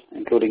switches,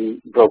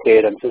 including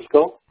Brocade and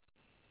Cisco.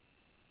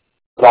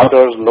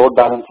 Routers, load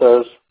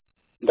balancers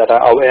that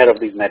are aware of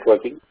these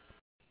networking.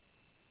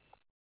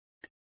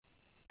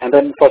 And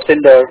then for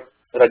Cinder,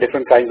 there are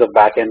different kinds of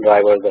backend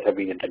drivers that have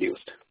been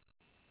introduced.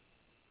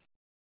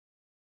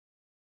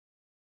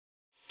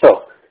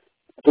 So,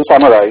 to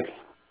summarize,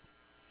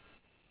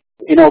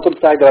 in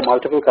OpenStack there are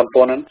multiple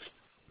components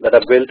that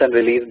are built and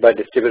released by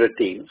distributed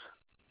teams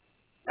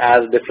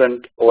as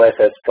different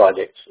OSS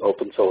projects,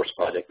 open source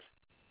projects.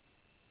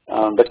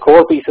 The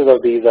core pieces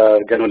of these are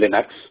GNU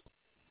Linux,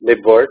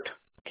 libvirt,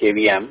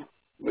 KVM,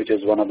 which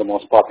is one of the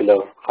most popular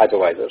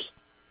hypervisors.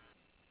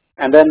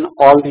 And then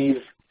all these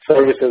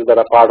services that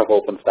are part of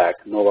OpenStack,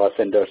 Nova,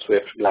 Cinder,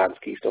 Swift, Glance,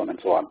 Keystone, and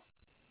so on.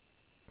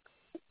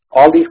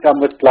 All these come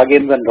with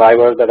plugins and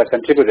drivers that are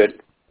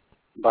contributed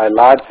by a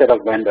large set of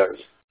vendors.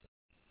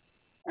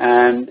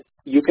 And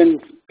you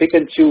can pick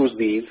and choose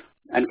these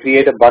and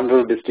create a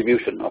bundled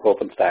distribution of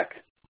OpenStack.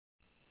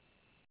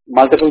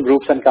 Multiple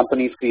groups and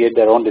companies create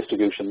their own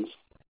distributions.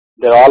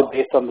 They're all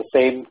based on the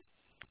same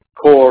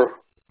core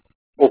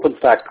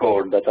OpenStack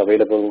code that's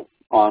available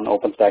on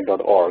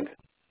openstack.org.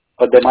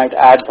 But they might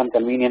add some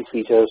convenience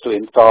features to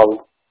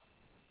install,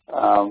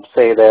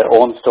 say, their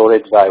own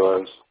storage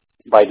drivers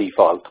by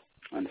default,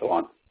 and so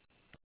on.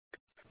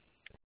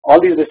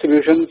 All these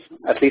distributions,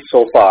 at least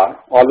so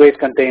far, always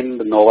contain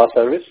the Nova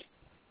service,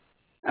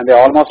 and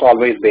they're almost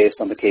always based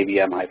on the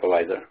KVM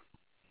hypervisor.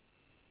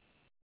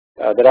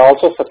 There are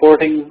also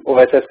supporting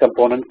OSS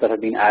components that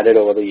have been added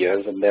over the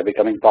years, and they're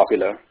becoming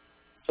popular.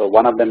 So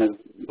one of them is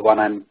the one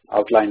I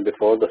outlined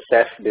before, the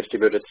Ceph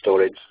distributed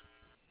storage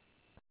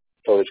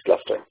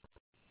cluster.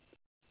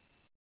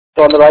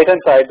 So on the right-hand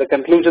side, the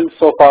conclusion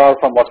so far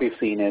from what we've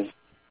seen is,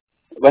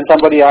 when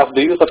somebody asks,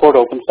 do you support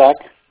OpenStack?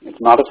 It's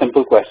not a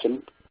simple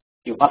question.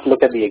 You must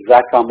look at the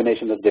exact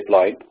combination that's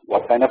deployed,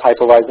 what kind of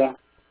hypervisor,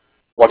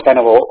 what kind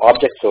of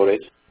object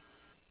storage,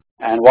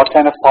 and what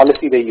kind of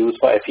policy they use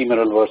for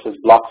ephemeral versus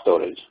block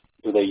storage.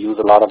 Do they use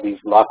a lot of these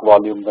block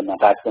volumes and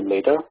attach them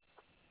later,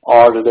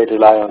 or do they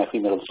rely on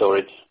ephemeral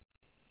storage?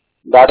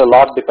 That a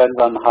lot depends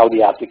on how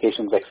the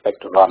applications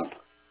expect to run.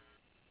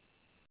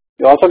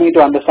 You also need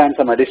to understand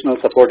some additional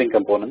supporting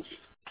components,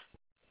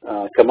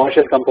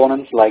 commercial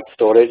components like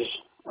storage,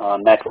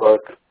 network,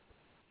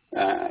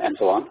 and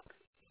so on,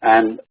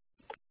 and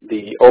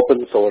the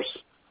open source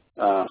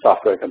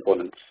software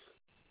components,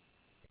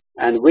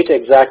 and which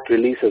exact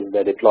releases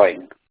they're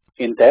deploying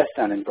in test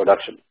and in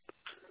production.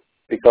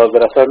 Because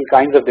there are certain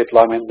kinds of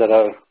deployments that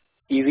are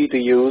easy to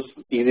use,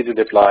 easy to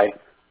deploy,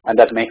 and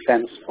that make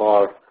sense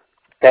for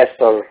test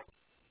or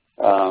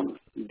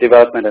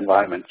development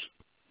environments.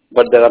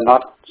 But they are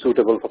not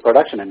suitable for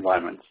production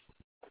environments,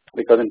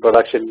 because in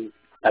production,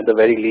 at the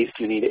very least,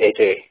 you need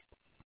HA.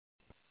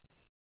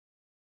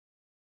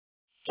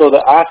 So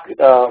the ask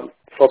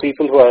for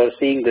people who are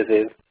seeing this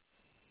is,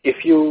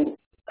 if you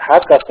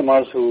have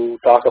customers who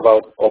talk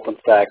about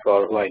OpenStack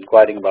or who are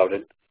inquiring about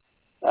it,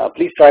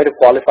 please try to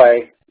qualify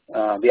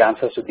the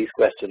answers to these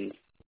questions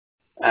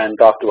and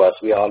talk to us.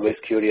 We are always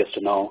curious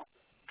to know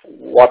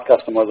what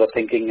customers are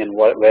thinking and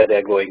where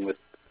they're going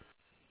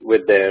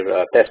with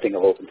their testing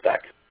of OpenStack.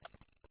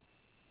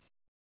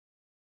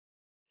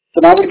 So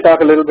now we'll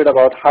talk a little bit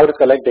about how to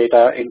collect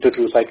data into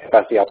TrueSite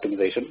capacity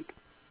optimization,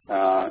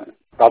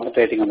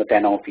 concentrating on the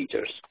 10O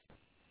features.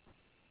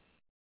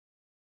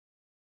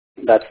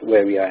 That's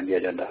where we are in the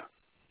agenda.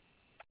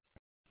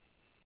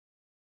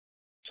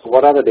 So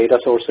what are the data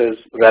sources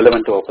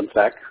relevant to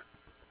OpenStack?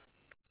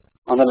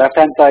 On the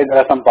left-hand side, there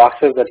are some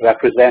boxes that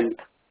represent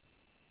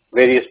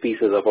various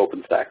pieces of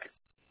OpenStack.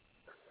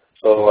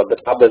 So at the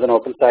top, there's an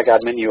OpenStack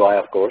admin UI,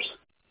 of course.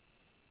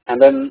 And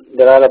then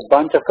there are a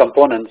bunch of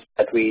components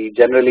that we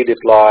generally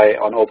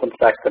deploy on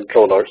OpenStack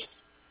controllers,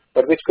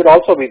 but which could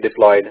also be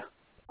deployed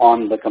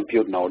on the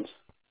compute nodes.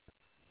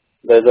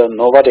 There's a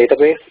Nova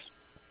database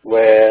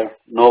where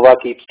Nova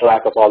keeps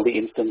track of all the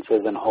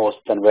instances and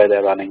hosts and where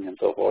they're running and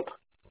so forth.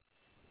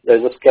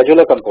 There's a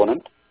scheduler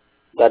component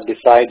that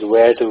decides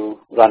where to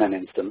run an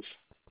instance.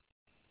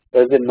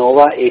 There's a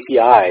Nova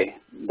API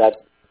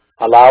that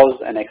allows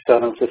an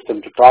external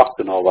system to talk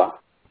to Nova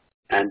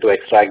and to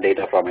extract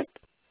data from it.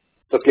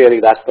 So clearly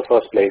that's the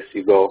first place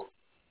you go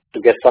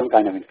to get some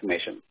kind of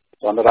information.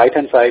 So on the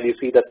right-hand side, you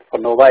see that for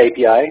Nova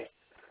API,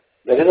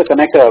 there is a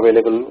connector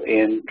available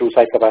in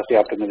TrueSight Capacity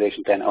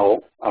Optimization 10.0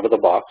 out of the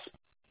box,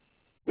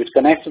 which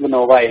connects to the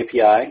Nova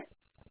API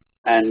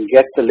and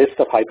gets the list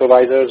of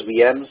hypervisors,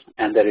 VMs,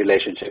 and their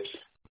relationships,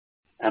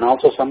 and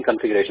also some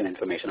configuration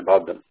information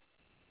about them.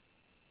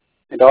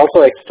 It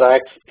also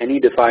extracts any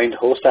defined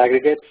host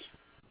aggregates,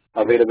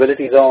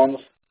 availability zones,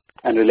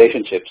 and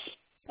relationships,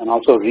 and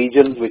also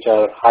regions which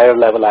are higher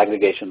level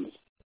aggregations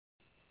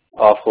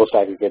of host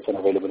aggregates and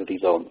availability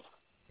zones.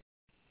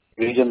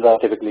 Regions are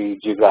typically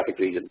geographic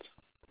regions.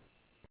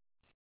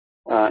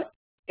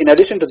 In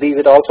addition to these,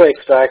 it also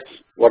extracts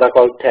what are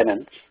called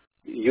tenants,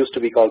 used to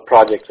be called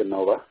projects in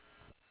Nova,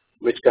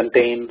 which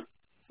contain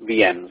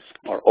VMs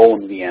or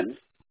own VMs.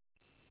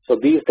 So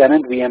these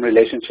tenant VM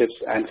relationships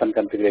and some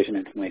configuration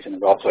information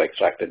is also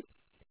extracted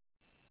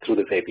through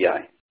this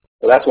API.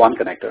 So that's one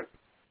connector.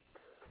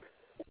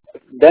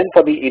 Then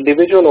for the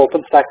individual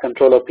OpenStack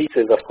controller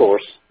pieces, of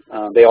course,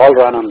 they all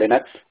run on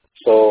Linux.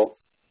 So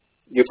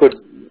you could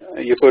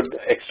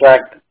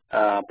extract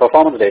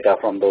performance data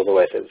from those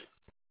OSs.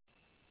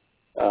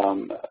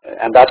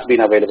 And that's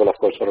been available, of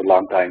course, for a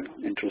long time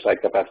in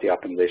TrueSight Capacity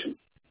Optimization.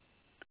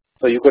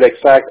 So you could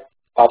extract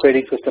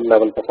operating system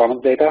level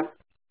performance data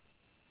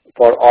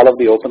for all of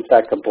the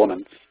OpenStack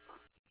components.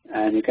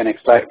 And you can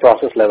extract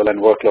process level and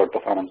workload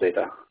performance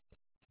data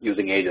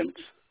using agents.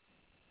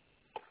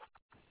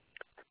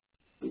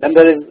 Then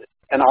there is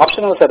an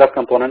optional set of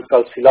components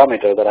called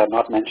Ceilometer that I have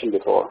not mentioned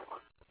before.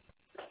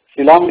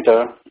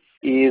 Ceilometer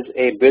is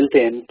a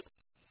built-in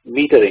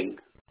metering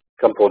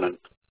component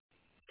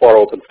for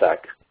OpenStack.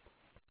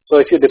 So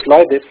if you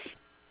deploy this,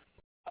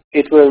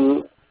 it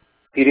will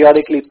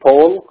periodically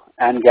poll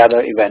and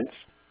gather events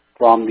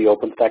from the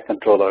OpenStack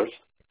controllers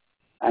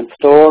and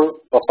store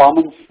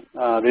performance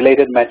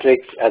related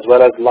metrics as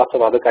well as lots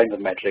of other kinds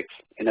of metrics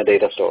in a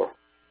data store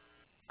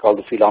called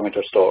the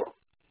Ceilometer store.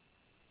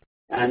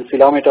 And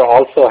Ceilometer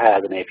also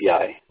has an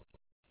API.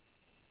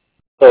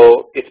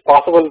 So it's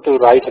possible to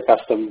write a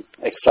custom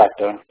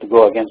extractor to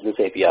go against this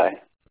API.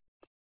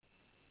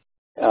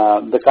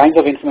 The kinds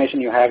of information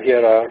you have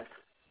here are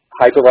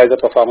hypervisor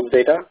performance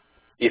data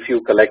if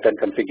you collect and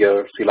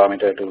configure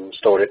Ceilometer to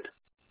store it.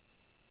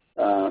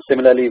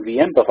 Similarly,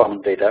 VM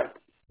performance data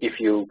if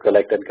you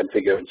collect and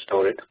configure and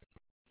store it.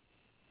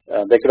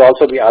 There could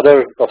also be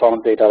other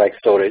performance data like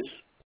storage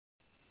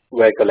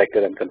where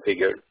collected and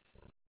configured.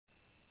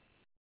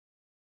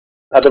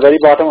 At the very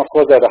bottom, of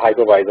course, there are the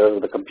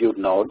hypervisors, the compute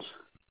nodes,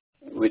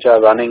 which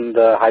are running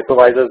the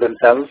hypervisors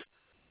themselves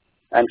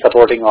and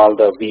supporting all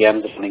the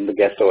VMs running the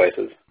guest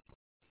OSs.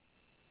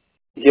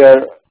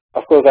 Here,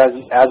 of course,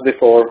 as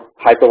before,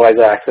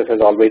 hypervisor access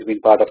has always been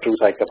part of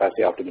TrueSight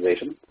Capacity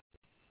Optimization.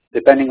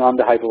 Depending on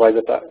the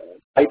hypervisor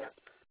type,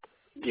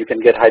 you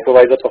can get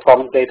hypervisor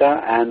performance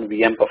data and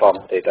VM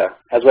performance data,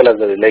 as well as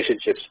the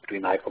relationships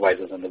between the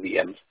hypervisors and the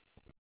VMs.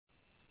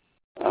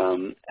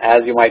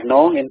 As you might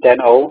know, in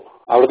 10.0,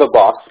 out of the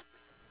box,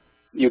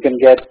 you can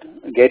get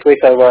gateway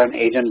server and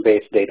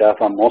agent-based data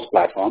from most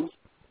platforms.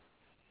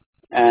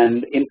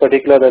 And in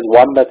particular, there's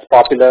one that's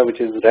popular, which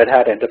is Red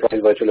Hat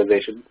Enterprise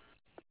Virtualization,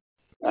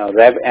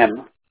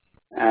 RevM.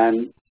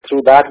 And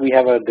through that, we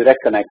have a direct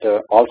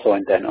connector also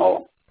in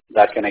 10.0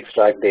 that can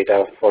extract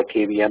data for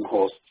KVM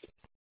hosts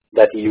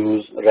that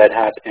use Red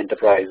Hat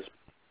Enterprise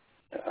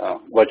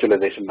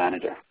Virtualization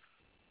Manager.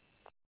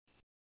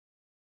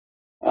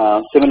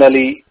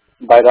 Similarly,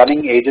 by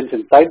running agents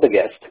inside the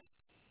guest,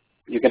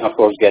 you can, of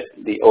course, get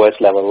the OS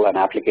level and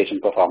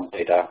application performance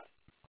data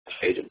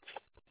through agents.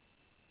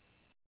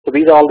 So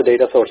these are all the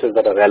data sources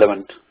that are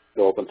relevant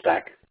to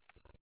OpenStack.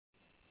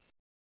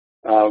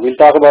 We'll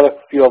talk about a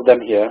few of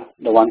them here,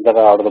 the ones that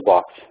are out of the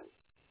box.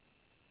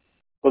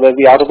 So there's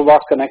the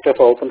out-of-the-box connector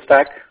for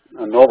OpenStack,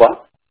 Nova.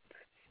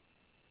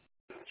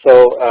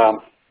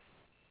 So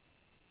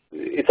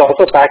it's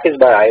also packaged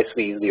by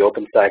ISVs, the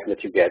OpenStack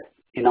that you get.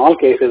 In all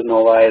cases,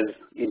 Nova is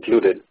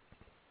included.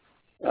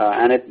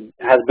 And it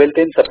has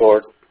built-in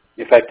support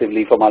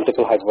effectively for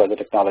multiple hypervisor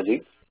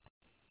technologies.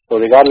 So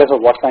regardless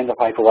of what kind of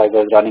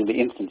hypervisor is running the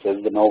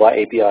instances, the Nova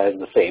API is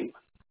the same.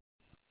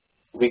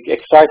 We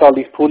extract all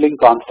these pooling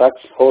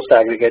constructs, host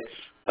aggregates,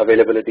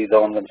 availability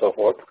zones, and so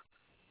forth.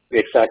 We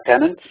extract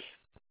tenants.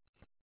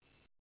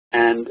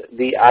 And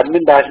the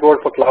admin dashboard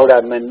for Cloud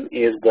Admin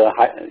is the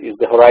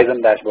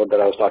Horizon dashboard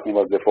that I was talking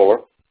about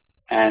before.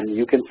 And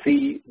you can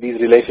see these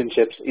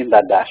relationships in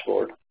that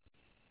dashboard.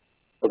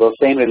 So those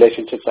same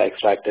relationships are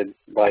extracted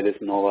by this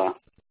Nova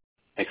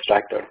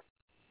extractor.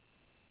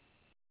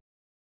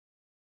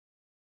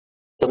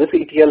 So this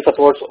ETL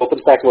supports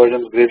OpenStack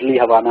versions Grizzly,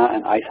 Havana,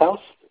 and Icehouse.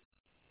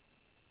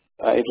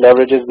 It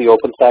leverages the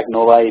OpenStack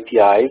Nova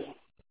APIs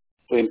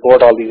to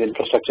import all these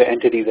infrastructure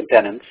entities and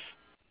tenants.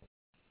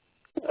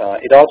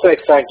 It also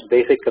extracts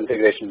basic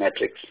configuration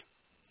metrics.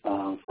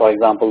 For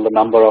example, the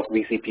number of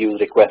vCPUs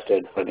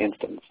requested for an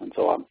instance, and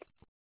so on.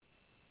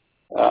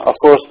 Of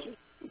course,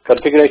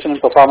 configuration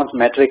and performance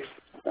metrics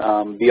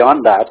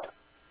beyond that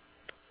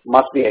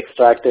must be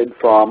extracted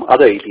from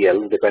other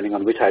ETLs depending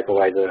on which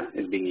hypervisor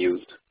is being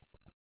used.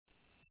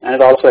 And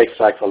it also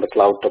extracts all the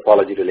cloud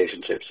topology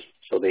relationships,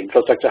 so the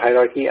infrastructure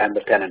hierarchy and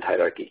the tenant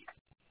hierarchy.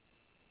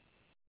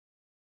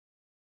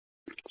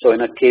 So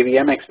in a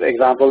KVM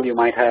example, you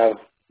might have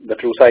the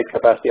TrueSight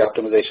capacity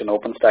optimization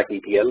OpenStack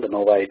ETL, the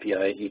Nova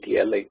API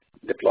ETL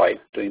deployed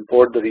to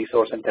import the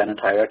resource and tenant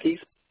hierarchies.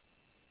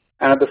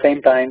 And at the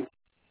same time,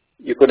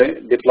 you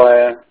could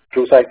deploy a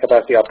TrueSight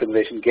capacity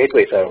optimization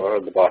gateway server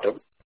at the bottom,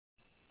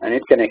 and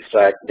it can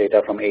extract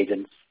data from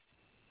agents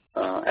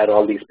at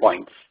all these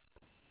points,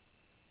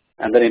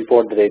 and then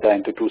import the data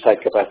into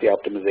TrueSight capacity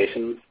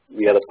optimization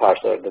via the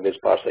parser, the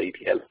WizParser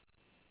ETL.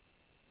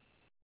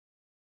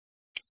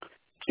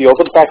 The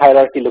OpenStack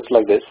hierarchy looks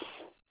like this.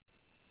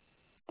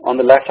 On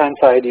the left-hand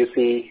side, you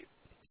see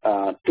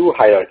two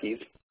hierarchies.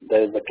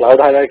 There is the cloud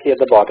hierarchy at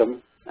the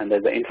bottom, and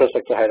there's the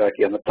infrastructure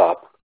hierarchy on the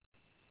top.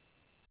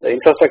 The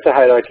infrastructure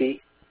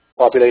hierarchy,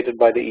 populated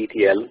by the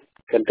ETL,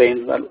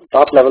 contains a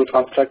top-level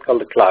construct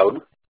called the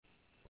cloud.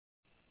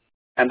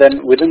 And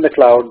then within the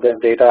cloud, there's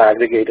data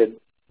aggregated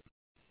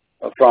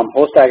from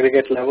host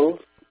aggregate levels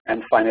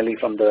and finally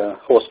from the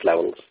host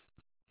levels.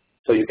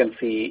 So you can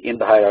see in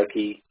the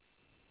hierarchy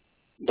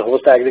the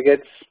host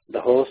aggregates, the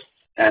hosts,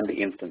 and the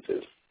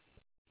instances.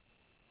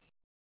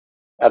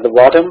 At the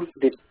bottom,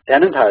 the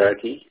tenant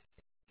hierarchy,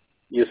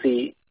 you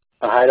see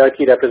a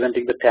hierarchy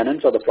representing the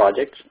tenants of the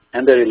projects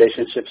and their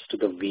relationships to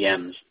the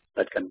VMs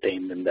that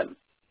contained in them.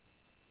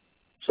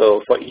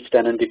 So for each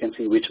tenant, you can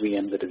see which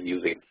VMs it is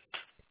using.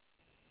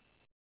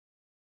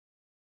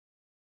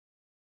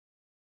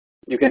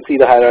 You can see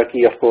the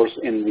hierarchy, of course,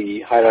 in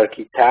the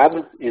hierarchy tab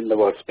in the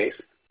workspace.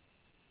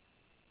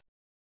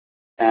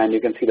 And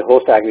you can see the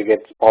host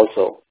aggregates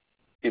also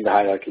in the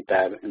hierarchy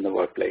tab in the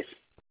workplace.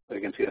 So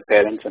you can see the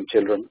parents and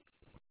children.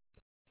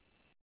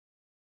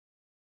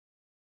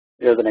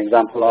 Here's an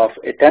example of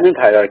a tenant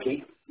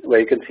hierarchy where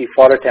you can see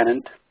for a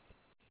tenant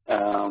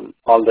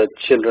all the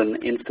children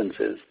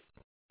instances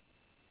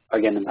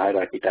again in the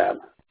hierarchy tab.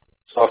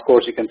 So of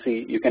course you can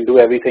see you can do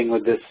everything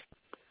with this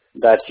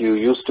that you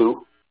used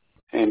to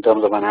in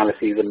terms of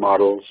analyses and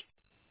models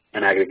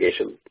and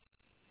aggregation.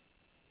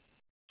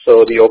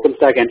 So the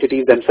OpenStack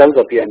entities themselves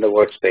appear in the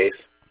workspace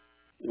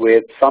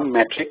with some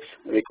metrics,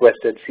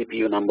 requested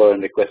CPU number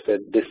and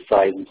requested disk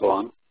size and so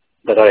on,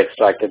 that are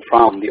extracted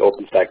from the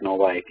OpenStack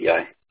Nova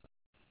API.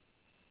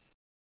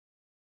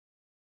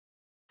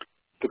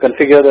 To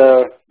configure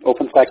the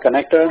OpenStack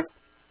connector,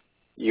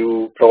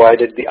 you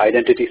provided the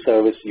identity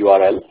service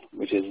URL,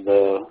 which is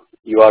the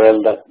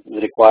URL that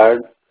is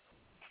required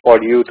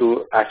for you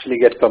to actually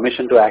get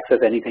permission to access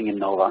anything in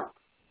Nova.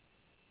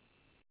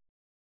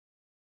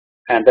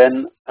 And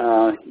then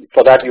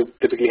for that, you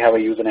typically have a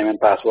username and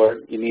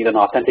password. You need an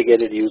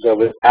authenticated user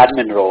with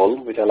admin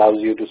role, which allows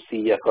you to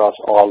see across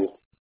all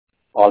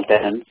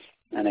tenants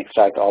and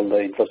extract all the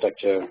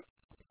infrastructure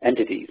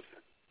entities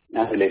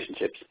and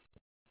relationships.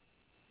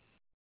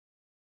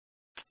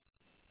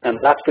 And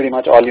that's pretty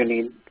much all you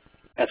need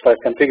as far as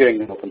configuring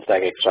the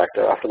OpenStack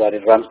extractor. After that,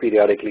 it runs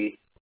periodically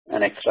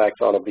and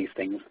extracts all of these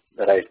things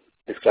that I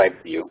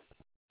described to you.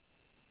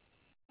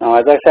 Now,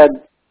 as I said,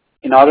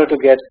 in order to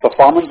get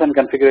performance and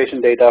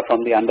configuration data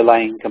from the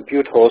underlying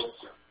compute hosts,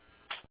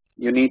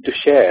 you need to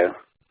share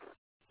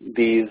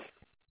these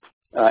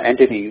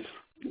entities,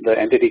 the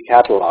entity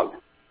catalog,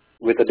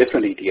 with a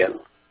different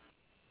ETL.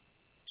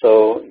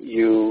 So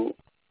you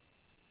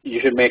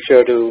should make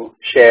sure to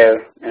share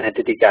an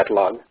entity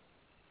catalog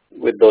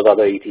with those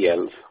other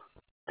ETLs.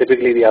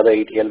 Typically, the other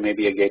ETL may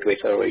be a gateway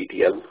server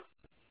ETL.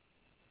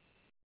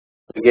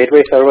 The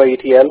gateway server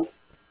ETL,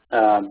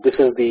 this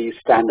is the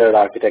standard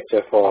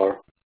architecture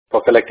for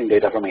collecting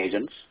data from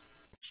agents.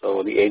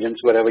 So the agents,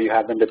 wherever you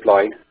have them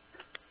deployed,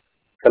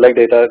 collect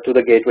data to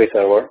the gateway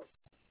server,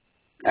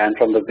 and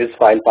from the Wiz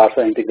file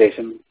parser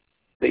integration,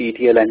 the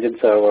ETL engine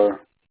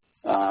server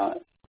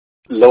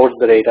loads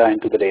the data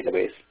into the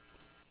database,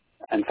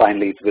 and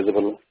finally it's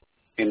visible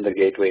in the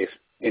gateways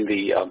in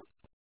the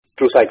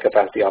TrueSight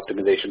capacity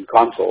optimization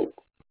console.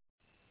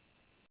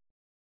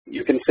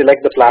 You can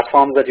select the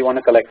platforms that you want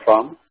to collect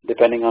from,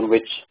 depending on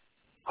which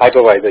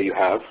hypervisor you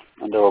have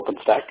under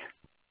OpenStack.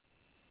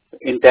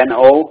 In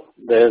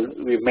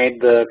 10.0, we've made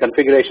the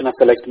configuration of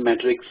collected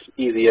metrics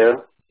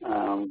easier.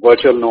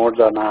 Virtual nodes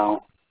are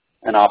now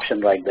an option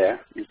right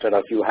there, instead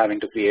of you having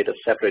to create a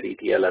separate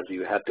ETL as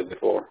you had to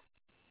before.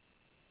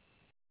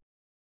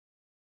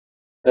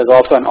 There's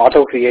also an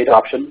auto create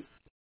option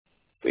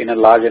in a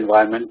large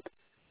environment,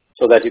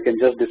 so that you can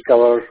just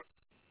discover,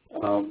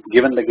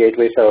 given the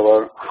gateway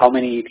server, how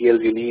many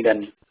ETLs you need,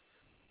 and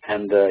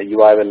the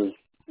UI will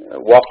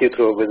walk you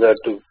through a wizard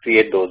to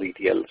create those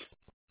ETLs.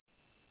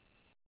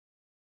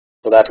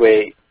 So that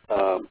way,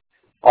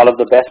 all of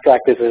the best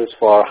practices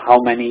for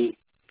how many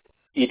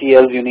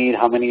ETLs you need,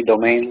 how many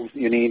domains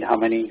you need, how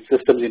many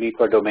systems you need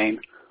per domain,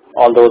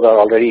 all those are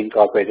already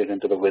incorporated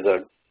into the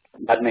wizard.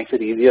 That makes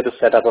it easier to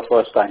set up a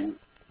first-time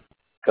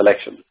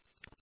collection.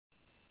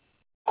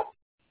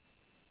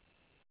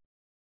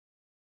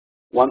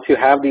 Once you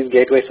have these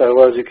gateway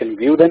servers, you can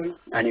view them,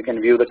 and you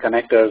can view the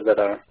connectors that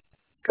are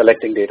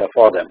collecting data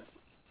for them.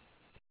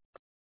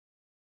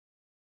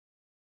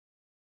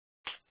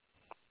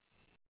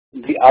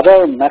 The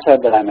other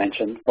method that I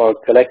mentioned for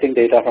collecting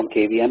data from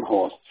KVM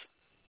hosts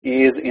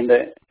is in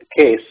the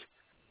case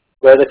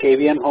where the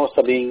KVM hosts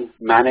are being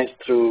managed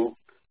through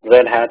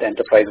Red Hat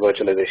Enterprise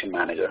Virtualization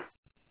Manager,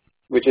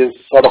 which is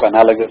sort of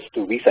analogous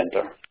to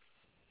vCenter,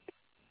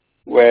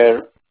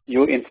 where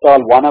you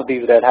install one of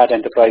these Red Hat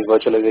Enterprise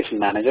Virtualization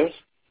Managers,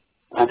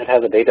 and it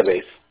has a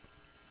database,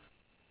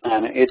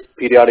 and it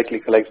periodically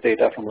collects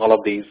data from all of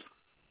these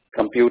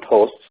compute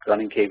hosts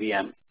running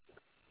KVM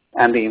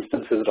and the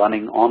instances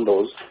running on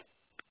those.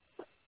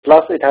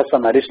 Plus, it has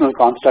some additional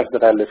constructs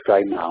that I'll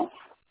describe now.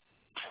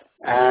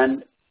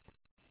 And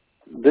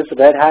this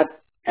Red Hat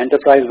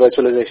Enterprise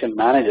Virtualization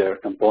Manager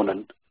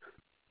component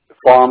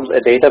forms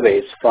a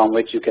database from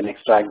which you can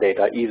extract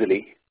data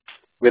easily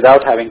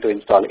without having to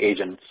install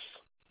agents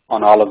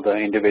on all of the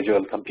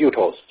individual compute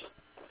hosts.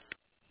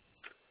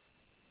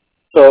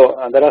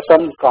 So there are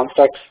some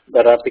constructs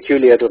that are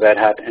peculiar to Red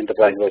Hat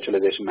Enterprise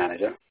Virtualization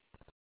Manager.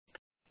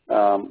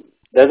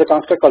 There's a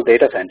construct called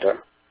data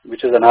center,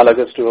 which is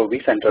analogous to a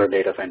vCenter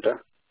data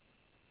center.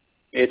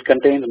 It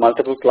contains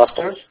multiple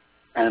clusters,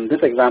 and in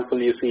this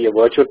example you see a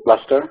virtual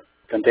cluster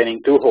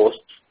containing 2 hosts,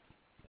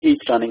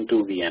 each running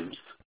 2 VMs.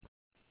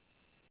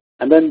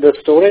 And then the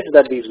storage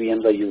that these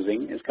VMs are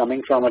using is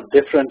coming from a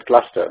different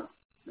cluster,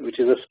 which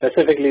is a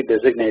specifically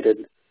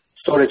designated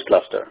storage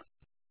cluster.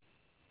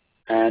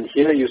 And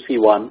here you see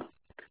one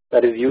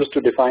that is used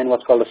to define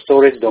what's called a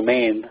storage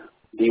domain,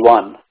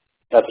 D1,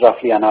 that's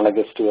roughly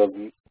analogous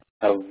to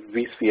a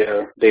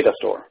vSphere data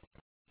store.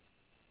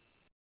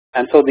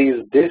 And so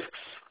these disks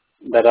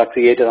that are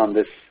created on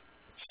this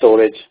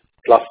storage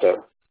cluster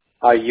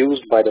are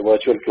used by the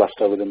virtual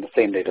cluster within the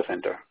same data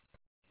center.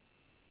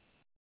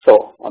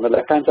 So on the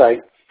left-hand side,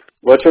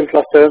 virtual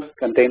clusters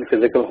contain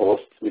physical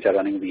hosts which are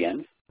running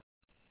VMs.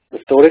 The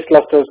storage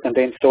clusters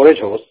contain storage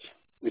hosts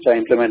which are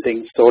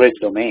implementing storage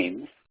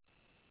domains,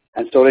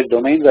 and storage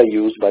domains are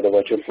used by the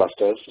virtual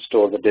clusters to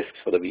store the disks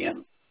for the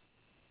VM.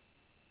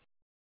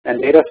 And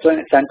data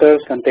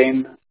centers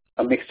contain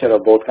a mixture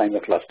of both kinds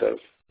of clusters,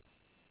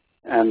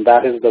 and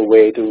that is the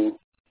way to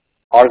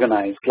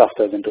organize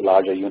clusters into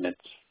larger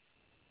units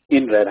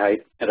in Red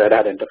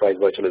Hat Enterprise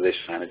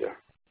Virtualization Manager.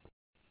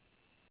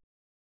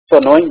 So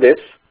knowing this,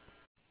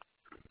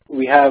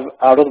 we have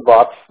out of the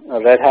box a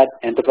Red Hat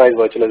Enterprise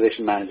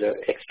Virtualization Manager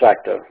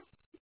extractor,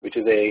 which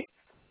is a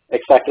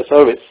extractor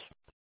service,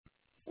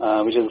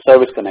 which is a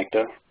service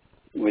connector,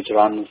 which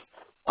runs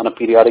on a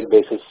periodic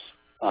basis,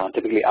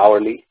 typically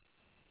hourly,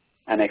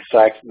 and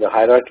extracts the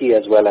hierarchy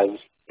as well as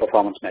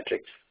performance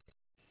metrics.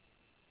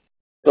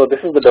 So this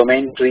is the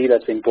domain tree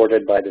that's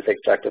imported by this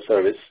extractor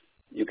service.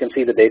 You can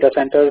see the data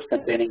centers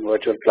containing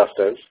virtual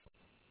clusters,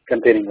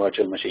 containing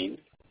virtual machines.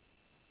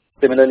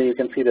 Similarly, you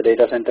can see the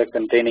data center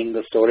containing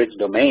the storage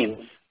domains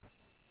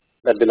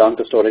that belong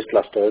to storage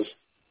clusters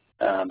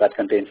that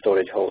contain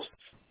storage hosts.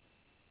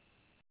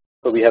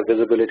 So we have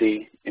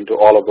visibility into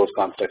all of those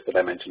constructs that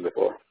I mentioned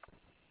before.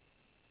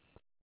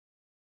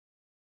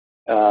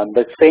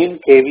 The same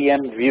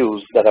KVM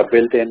views that are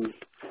built in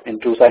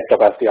TrueSight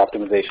Capacity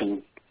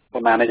Optimization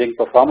for managing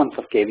performance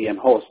of KVM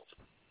hosts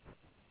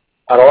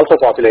are also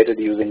populated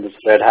using this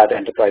Red Hat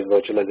Enterprise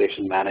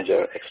Virtualization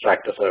Manager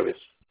extractor service.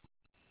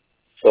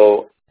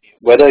 So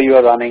whether you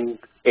are running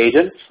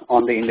agents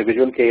on the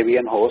individual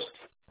KVM hosts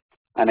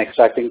and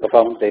extracting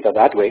performance data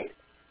that way,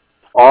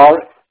 or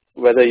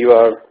whether you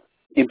are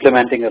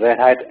implementing a Red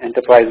Hat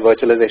Enterprise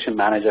Virtualization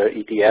Manager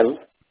ETL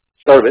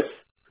service,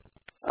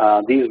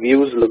 these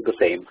views look the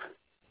same.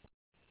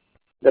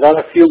 There are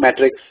a few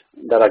metrics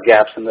that are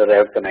gaps in the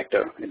Rev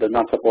connector. It does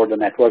not support the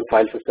network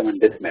file system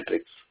and disk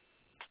metrics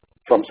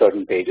from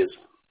certain pages.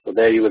 So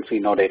there you will see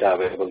no data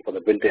available for the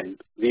built-in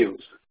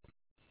views.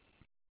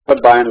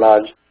 But by and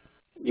large,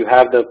 you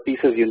have the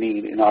pieces you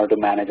need in order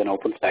to manage an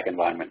OpenStack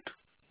environment.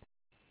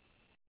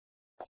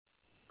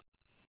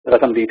 There are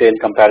some detailed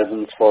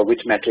comparisons for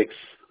which metrics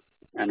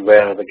and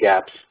where are the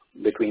gaps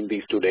between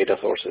these two data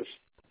sources,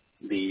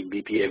 the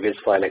BPA Viz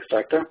file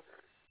extractor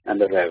and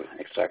the Rev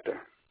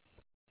extractor.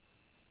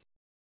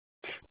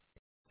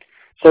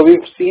 So we've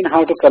seen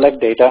how to collect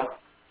data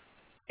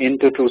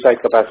into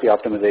TrueSight Capacity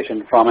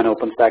Optimization from an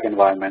OpenStack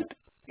environment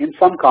in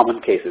some common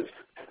cases.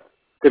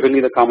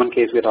 Typically the common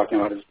case we're talking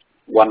about is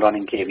one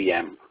running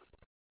KVM.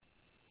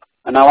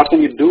 And now what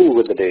can you do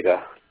with the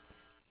data?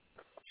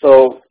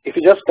 So if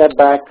you just step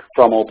back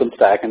from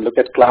OpenStack and look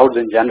at clouds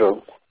in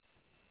general,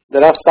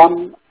 there are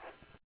some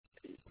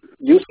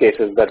use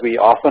cases that we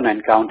often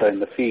encounter in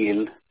the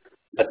field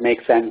that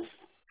make sense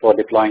for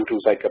deploying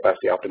TrueSight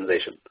Capacity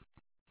Optimization.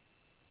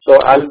 So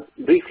I'll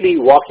briefly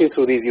walk you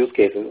through these use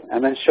cases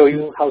and then show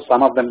you how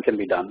some of them can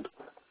be done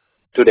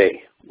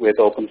today with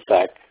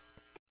OpenStack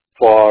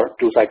for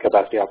TrueSight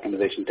Capacity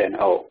Optimization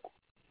 10.0.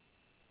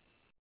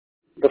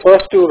 The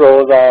first two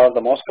rows are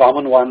the most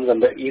common ones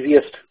and the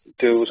easiest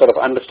to sort of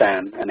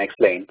understand and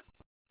explain.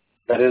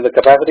 That is the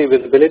capacity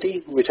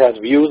visibility, which has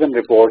views and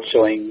reports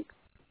showing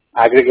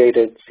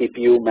aggregated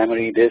CPU,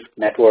 memory, disk,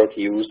 network,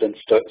 used and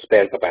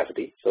spare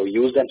capacity. So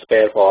used and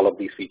spare for all of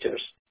these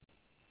features.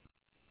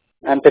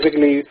 And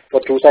typically for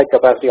TrueSight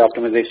capacity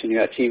optimization,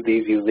 you achieve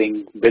these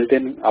using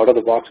built-in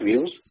out-of-the-box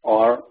views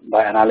or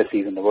by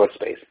analyses in the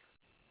workspace.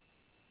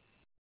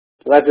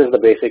 So that is the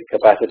basic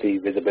capacity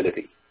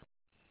visibility.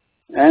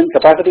 And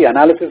capacity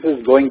analysis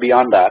is going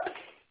beyond that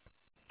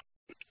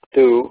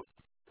to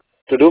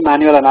do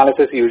manual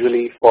analysis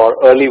usually for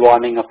early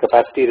warning of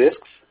capacity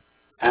risks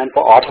and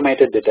for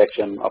automated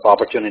detection of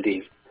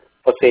opportunities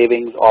for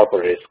savings or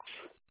for risks.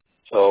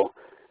 So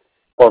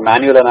for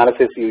manual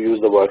analysis, you use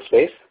the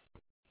workspace,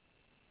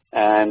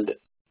 and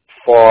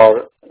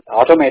for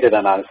automated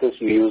analysis,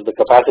 you use the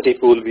capacity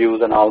pool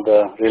views and all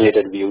the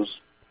related views.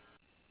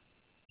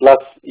 Plus,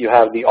 you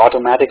have the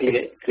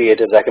automatically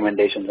created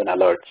recommendations and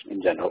alerts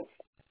in general.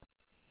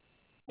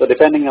 So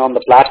depending on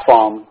the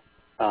platform,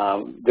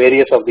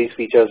 various of these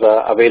features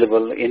are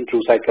available in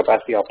TrueSight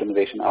capacity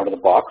optimization out of the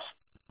box,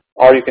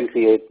 or you can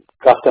create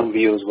custom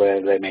views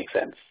where they make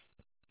sense.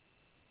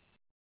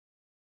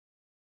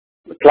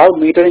 The cloud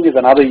metering is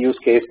another use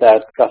case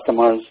that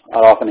customers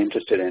are often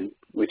interested in,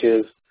 which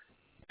is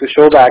to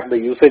show back the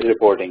usage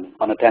reporting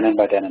on a tenant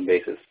by tenant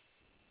basis.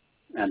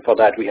 And for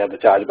that, we have the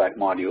chargeback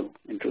module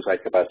in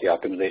TrueSight capacity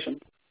optimization.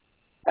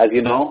 As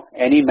you know,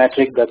 any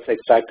metric that's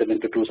extracted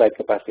into TrueSight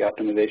capacity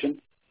optimization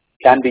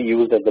can be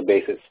used as the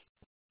basis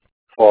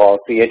for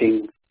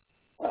creating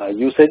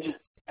usage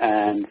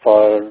and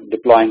for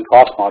deploying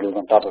cost models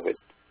on top of it.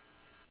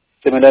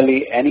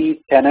 Similarly,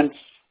 any tenants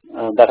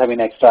that have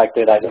been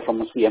extracted either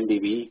from a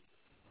CMDB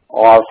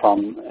or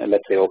from,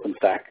 let's say,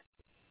 OpenStack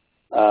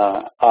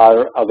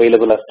are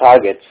available as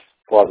targets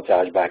for the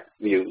chargeback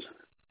views,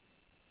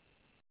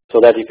 so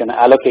that you can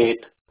allocate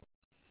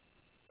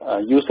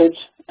usage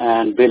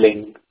and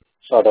billing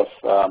sort of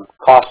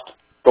cost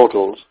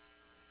totals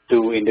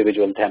to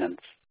individual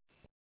tenants.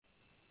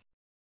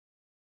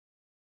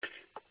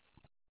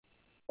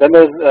 Then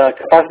there's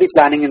capacity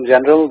planning in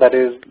general, that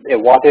is a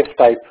what-if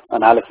type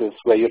analysis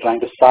where you're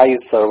trying to size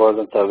servers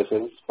and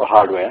services for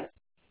hardware.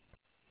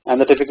 And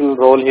the typical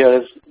role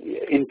here is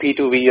in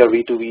P2V or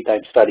V2V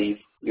type studies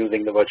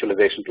using the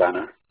virtualization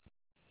planner.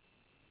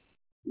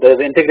 There's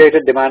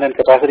integrated demand and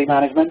capacity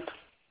management,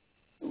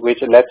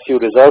 which lets you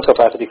reserve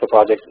capacity for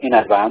projects in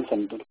advance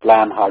and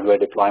plan hardware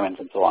deployments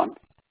and so on,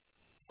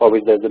 for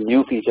which there's a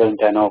new feature in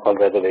 10.0 called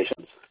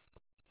reservations.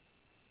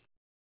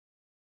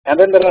 And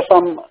then there are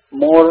some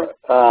more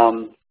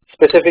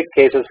specific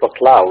cases for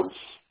clouds,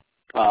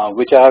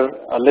 which are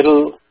a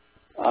little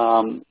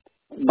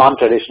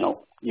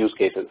non-traditional use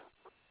cases.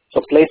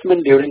 So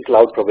placement during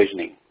cloud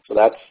provisioning. So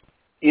that's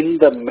in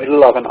the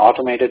middle of an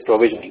automated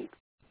provisioning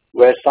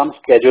where some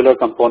scheduler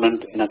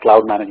component in a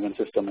cloud management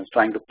system is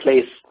trying to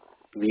place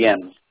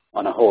VMs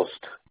on a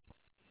host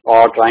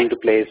or trying to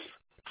place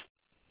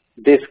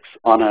disks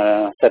on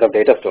a set of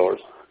data stores.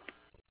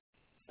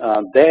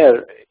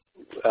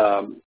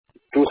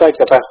 TrueSight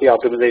capacity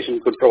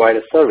optimization could provide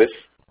a service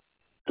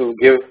to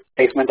give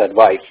placement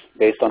advice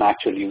based on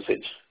actual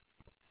usage.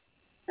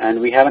 And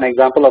we have an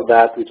example of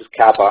that, which is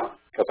Kappa,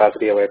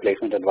 Capacity Aware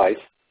Placement Advice,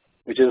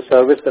 which is a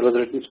service that was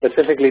written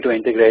specifically to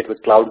integrate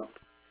with Cloud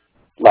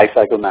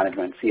Lifecycle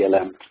Management,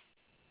 CLM,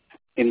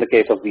 in the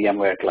case of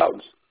VMware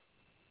clouds.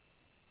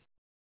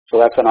 So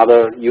that's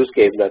another use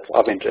case that's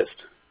of interest.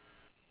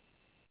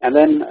 And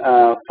then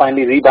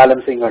finally,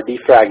 rebalancing or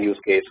defrag use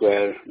case,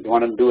 where you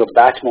want to do a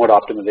batch mode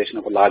optimization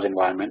of a large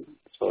environment.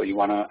 So you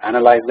want to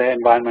analyze the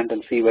environment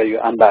and see where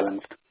you're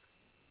unbalanced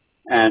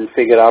and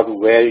figure out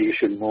where you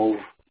should move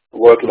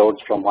workloads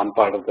from one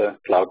part of the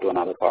cloud to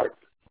another part,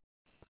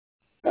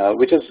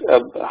 which is a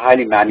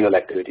highly manual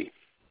activity.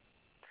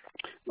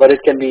 But it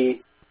can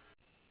be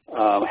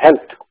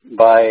helped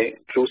by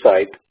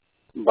TrueSight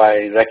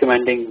by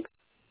recommending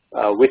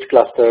which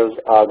clusters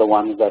are the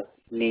ones that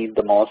need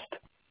the most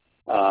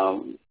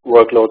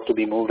workloads to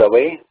be moved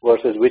away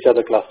versus which are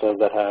the clusters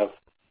that have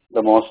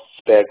the most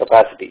spare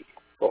capacity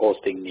for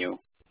hosting new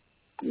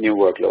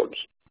workloads.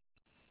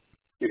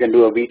 You can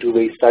do a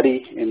V2V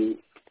study in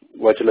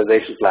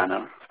Virtualization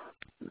Planner,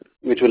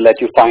 which will let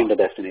you find the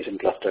destination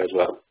cluster as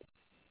well.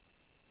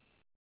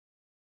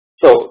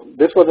 So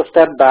this was a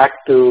step back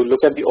to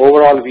look at the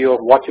overall view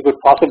of what you could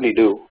possibly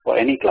do for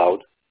any cloud.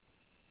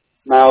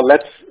 Now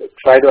let's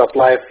try to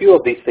apply a few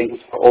of these things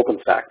for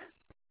OpenStack.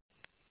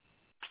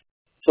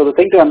 So the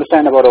thing to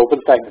understand about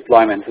OpenStack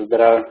deployments is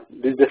there are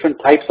these different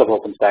types of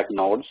OpenStack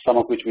nodes, some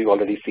of which we've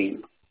already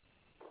seen.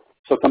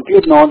 So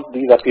compute nodes,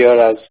 these appear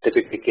as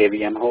typically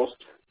KVM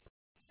hosts,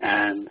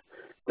 and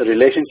the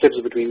relationships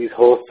between these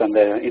hosts and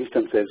their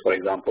instances, for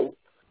example,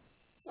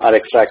 are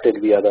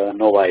extracted via the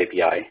Nova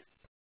API,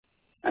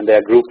 and they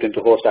are grouped into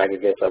host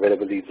aggregates,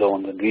 availability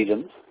zones, and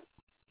regions.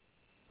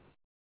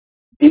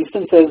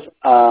 Instances,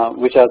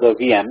 which are the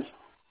VMs,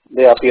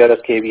 they appear as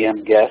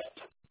KVM guests.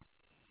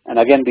 And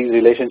again, these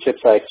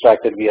relationships are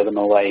extracted via the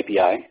Nova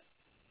API.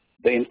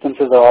 The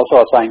instances are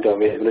also assigned to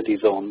availability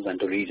zones and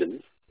to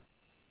regions.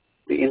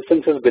 The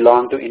instances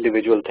belong to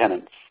individual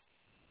tenants.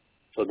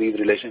 So these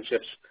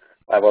relationships,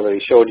 I've already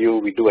showed you,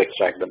 we do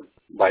extract them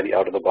by the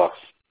out-of-the-box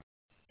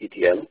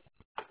ETL.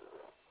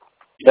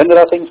 Then there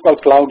are things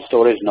called cloud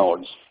storage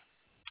nodes.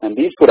 And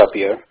these could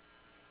appear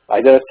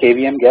either as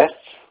KVM guests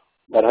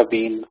that have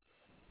been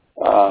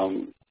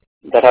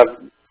that have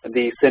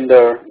the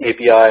Cinder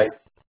API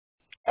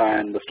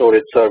and the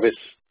storage service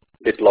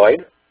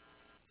deployed,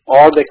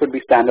 or they could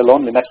be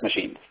standalone Linux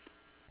machines.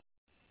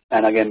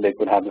 And again, they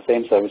could have the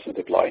same services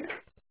deployed.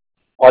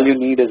 All you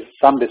need is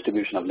some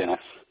distribution of Linux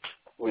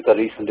with a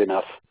recent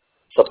enough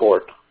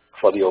support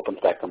for the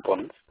OpenStack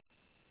components.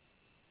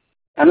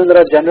 And then there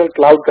are general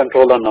cloud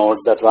controller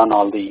nodes that run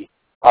all the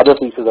other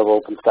pieces of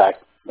OpenStack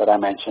that I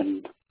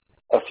mentioned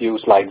a few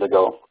slides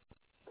ago.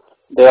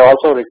 They are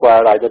also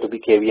required either to be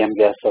KVM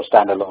guests or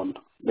standalone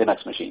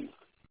Linux machines.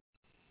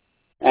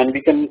 And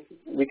we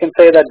can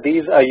say that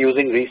these are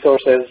using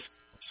resources,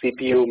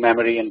 CPU,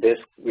 memory, and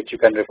disk, which you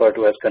can refer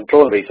to as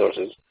control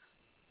resources,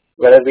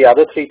 whereas the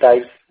other three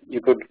types you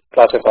could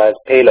classify as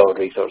payload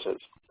resources,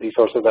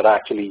 resources that are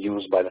actually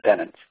used by the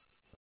tenants.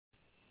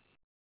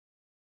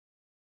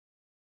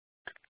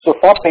 So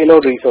for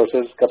payload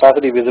resources,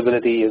 capacity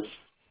visibility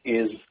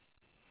is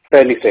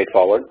fairly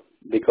straightforward,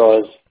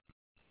 because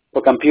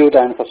for compute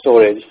and for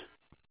storage,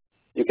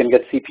 you can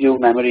get CPU,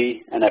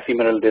 memory, and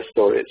ephemeral disk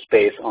storage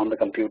space on the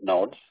compute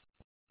nodes.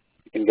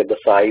 You can get the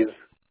size,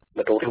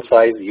 the total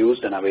size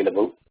used and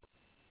available,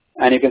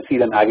 and you can see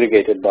them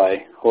aggregated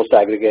by host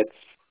aggregates,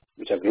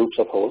 which are groups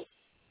of hosts,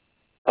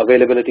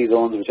 availability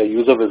zones, which are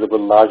user visible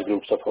large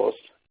groups of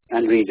hosts,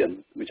 and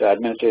regions, which are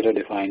administrator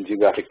defined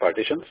geographic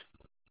partitions.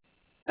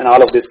 And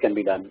all of this can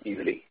be done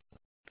easily.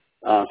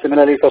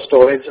 Similarly, for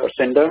storage or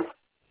Cinder,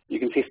 you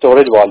can see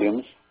storage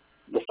volumes,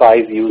 the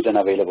size used and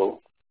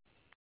available.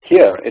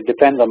 Here, it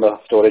depends on the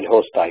storage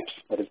host types,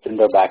 that is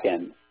Cinder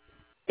backend,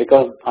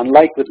 because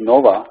unlike with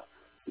Nova,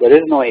 there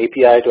is no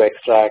API to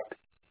extract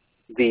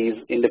these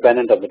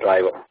independent of the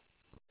driver.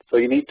 So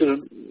you need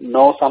to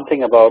know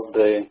something about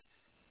the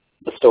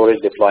storage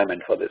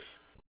deployment for this.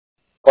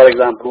 For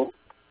example,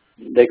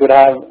 they could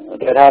have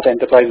Red Hat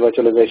Enterprise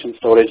Virtualization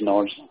storage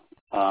nodes,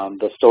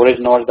 the storage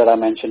nodes that I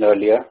mentioned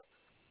earlier,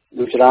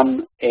 which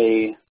run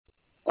a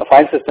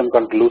file system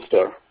called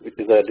Gluster, which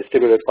is a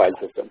distributed file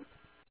system.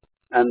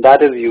 And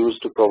that is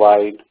used to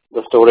provide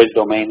the storage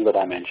domain that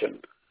I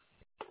mentioned.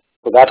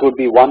 So that would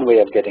be one way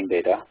of getting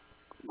data,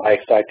 by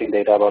extracting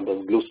data about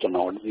those Gluster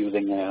nodes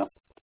using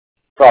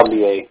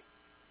probably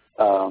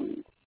a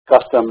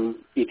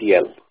custom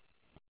ETL.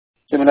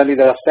 Similarly,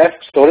 there are Ceph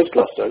storage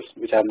clusters,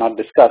 which I have not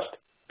discussed,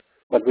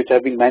 but which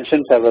have been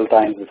mentioned several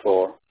times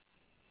before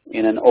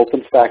in an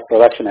OpenStack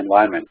production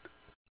environment,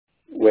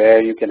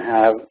 where you can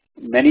have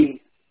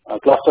a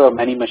cluster of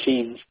many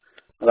machines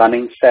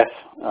running Ceph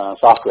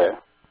software,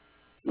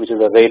 which is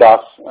a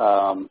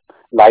RADOS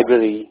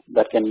library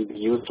that can be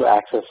used to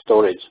access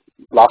storage,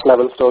 block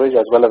level storage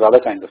as well as other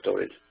kinds of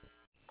storage.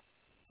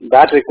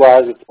 That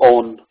requires its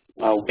own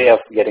way of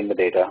getting the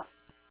data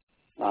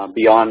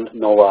beyond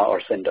Nova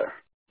or Cinder,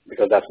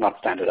 because that's not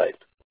standardized.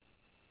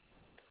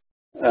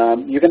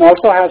 You can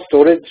also have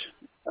storage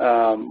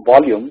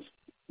volumes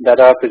that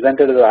are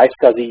presented as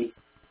iSCSI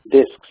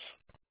disks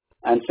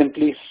and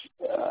simply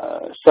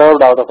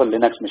served out of a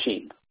Linux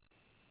machine.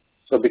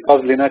 So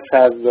because Linux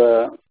has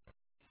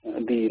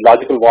the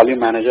logical volume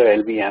manager,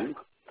 LVM,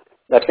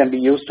 that can be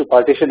used to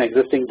partition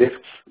existing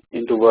disks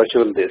into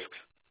virtual disks.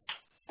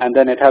 And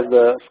then it has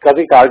the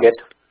SCSI target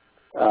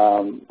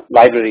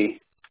library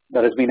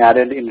that has been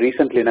added in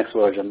recent Linux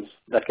versions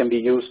that can be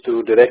used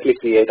to directly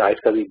create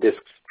iSCSI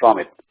disks from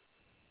it.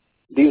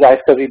 These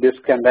iSCSI disks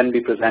can then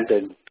be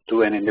presented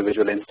to an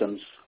individual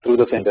instance through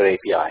the Cinder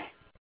API.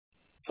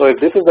 So if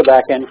this is the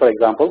back end, for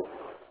example,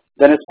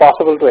 then it's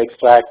possible to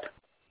extract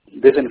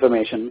this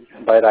information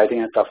by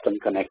writing a custom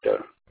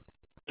connector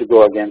to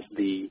go against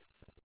the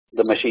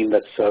machine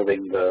that's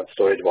serving the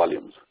storage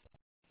volumes.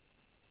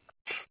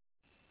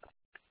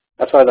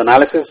 As far as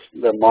analysis,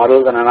 the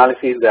models and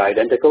analyses, they're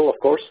identical, of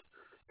course,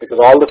 because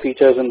all the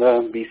features in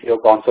the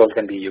BCO console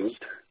can be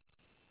used.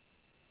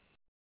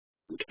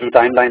 To do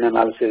timeline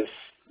analysis,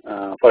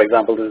 for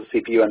example, this is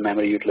CPU and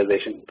memory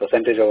utilization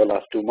percentage over the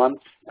last 2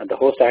 months at the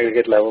host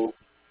aggregate level.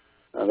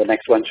 The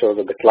next one shows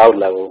at the cloud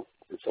level,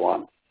 and so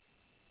on.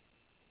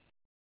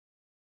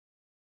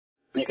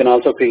 You can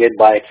also create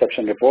by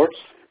exception reports.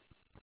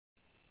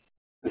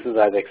 This is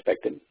as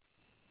expected.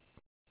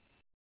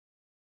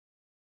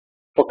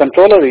 For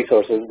controller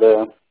resources,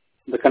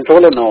 the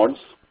controller nodes,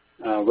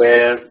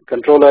 where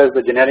controller is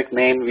the generic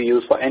name we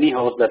use for any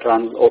host that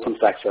runs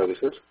OpenStack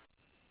services.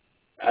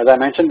 As I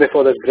mentioned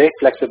before, there's great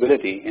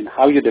flexibility in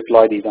how you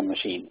deploy these on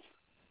machines.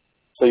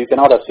 So you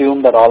cannot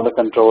assume that all the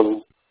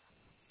control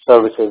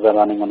services are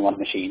running on one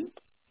machine.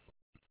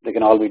 They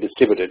can all be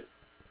distributed.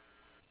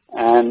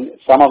 And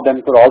some of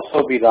them could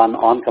also be run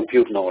on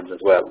compute nodes as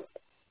well.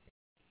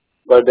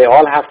 But they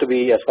all have to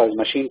be, as far as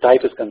machine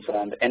type is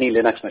concerned, any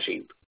Linux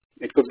machine.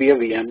 It could be a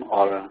VM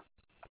or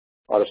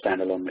a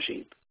standalone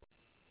machine.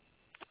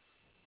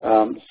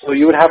 So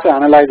you would have to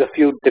analyze a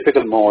few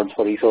typical modes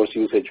for resource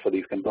usage for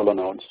these controller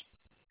nodes.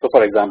 So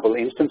for example,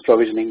 instance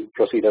provisioning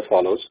proceed as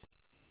follows,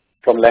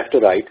 from left to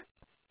right.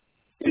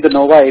 In the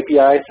Nova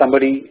API,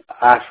 somebody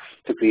asks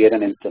to create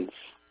an instance.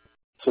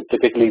 So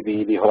typically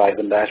the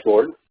Horizon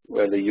dashboard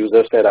where the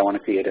user said, I want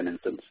to create an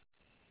instance.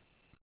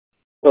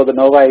 So the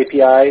Nova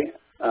API,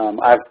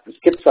 I've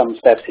skipped some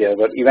steps here,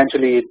 but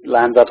eventually it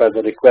lands up as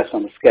a request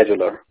on the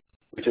scheduler,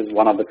 which is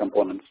one of the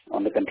components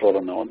on the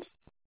controller nodes.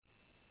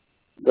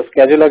 The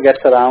scheduler gets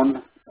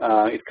around,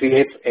 it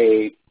creates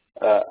a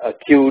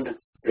queued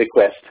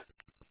request,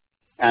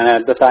 and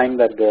at the time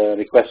that the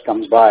request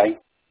comes by,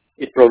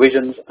 it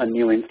provisions a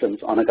new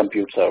instance on a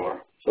compute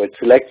server. So it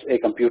selects a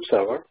compute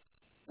server,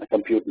 a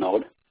compute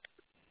node,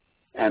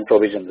 and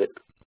provisions it.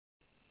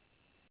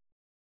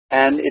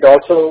 And it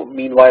also,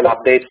 meanwhile,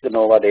 updates the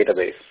Nova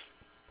database.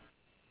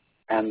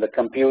 And the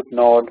compute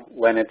node,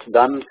 when it's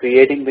done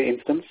creating the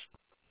instance,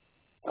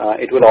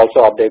 it will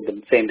also update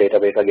the same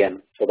database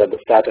again so that the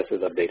status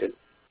is updated.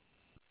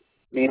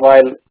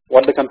 Meanwhile,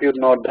 what the compute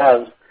node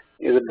does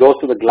is it goes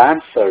to the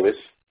Glance service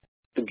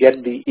to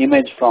get the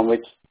image from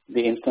which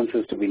the instance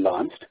is to be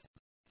launched.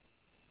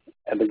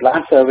 And the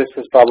Glance service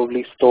has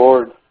probably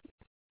stored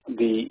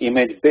the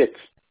image bits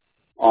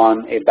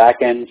on a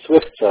backend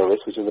Swift service,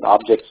 which is an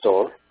object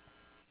store.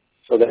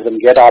 So there's a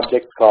get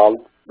object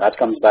call that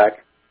comes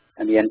back,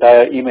 and the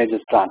entire image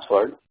is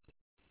transferred.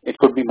 It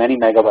could be many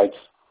megabytes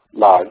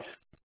large,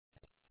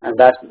 and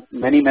that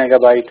many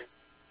megabyte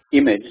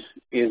image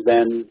is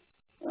then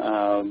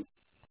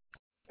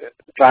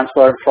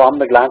transferred from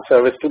the Glance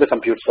service to the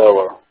compute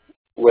server,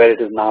 where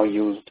it is now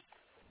used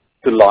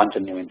to launch a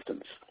new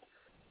instance.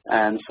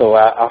 And so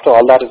after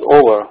all that is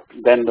over,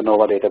 then the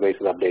Nova database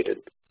is updated.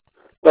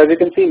 So as you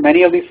can see,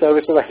 many of these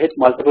services are hit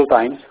multiple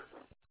times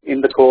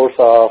in the course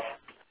of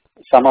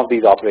some of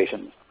these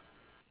operations.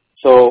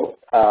 So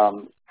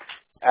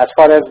as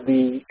far as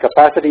the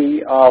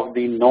capacity of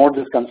the nodes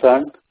is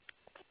concerned,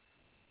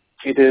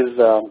 it is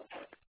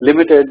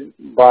limited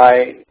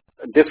by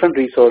different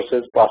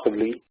resources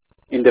possibly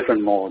in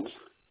different modes.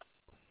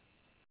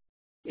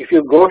 If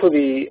you go to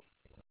the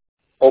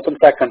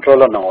OpenStack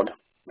controller node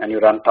and you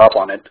run top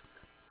on it,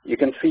 you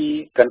can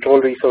see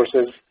control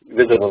resources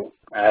visible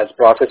as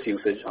process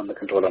usage on the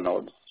controller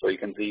nodes. So you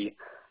can see,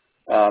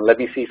 let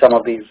me see some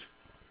of these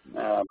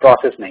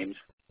process names.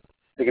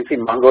 You can see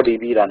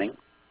MongoDB running.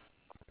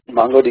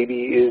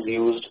 MongoDB is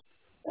used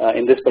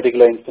in this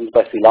particular instance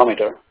by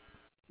Ceilometer,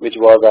 which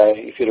was,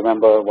 if you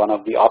remember, one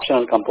of the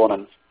optional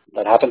components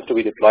that happens to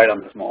be deployed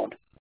on this mode.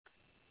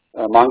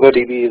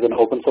 MongoDB is an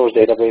open source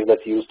database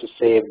that's used to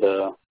save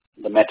the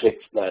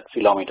metrics that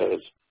Ceilometer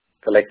is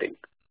collecting.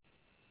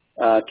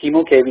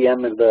 QEMU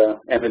KVM is the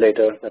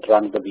emulator that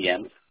runs the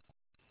VMs.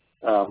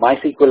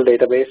 MySQL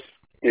database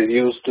is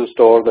used to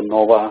store the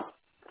Nova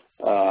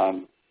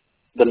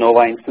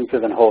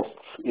instances and hosts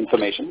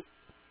information.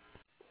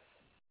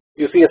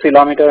 You see a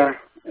Ceilometer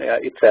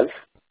itself,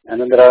 and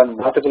then there are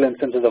multiple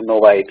instances of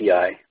Nova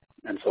API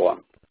and so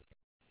on.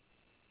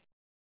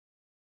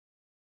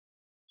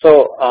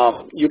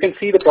 So you can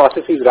see the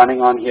processes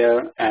running on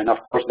here, and of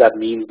course that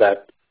means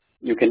that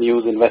you can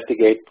use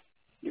Investigate,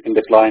 you can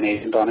deploy an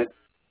agent on it,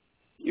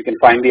 you can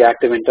find the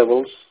active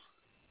intervals,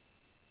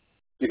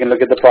 you can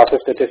look at the process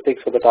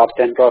statistics for the top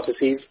 10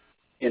 processes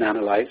in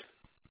Analyze.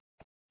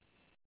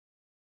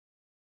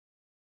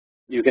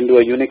 You can do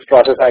a Unix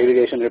process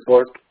aggregation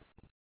report,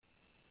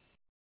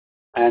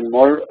 and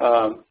more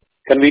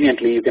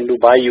conveniently, you can do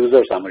by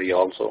user summary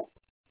also,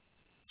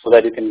 so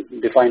that you can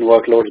define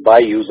workloads by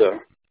user,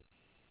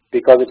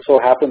 because it so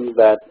happens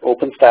that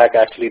OpenStack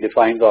actually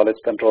defines all its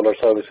controller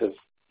services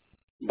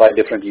by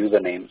different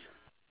usernames.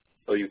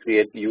 So you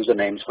create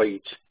usernames for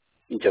each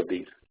of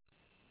these.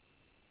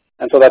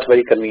 And so that's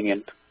very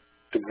convenient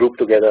to group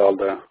together all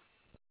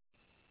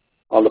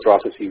the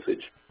process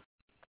usage.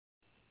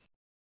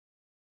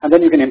 And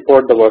then you can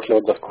import the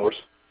workloads, of course,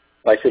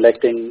 by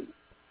selecting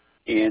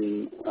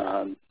in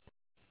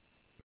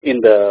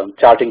the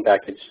charting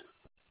package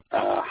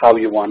how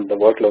you want the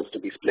workloads to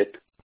be split.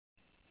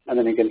 And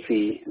then you can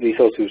see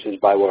resource usage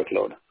by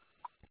workload.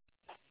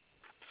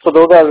 So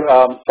those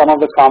are some of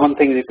the common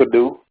things you could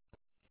do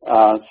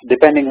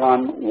depending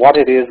on what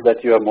it is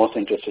that you are most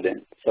interested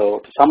in. So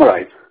to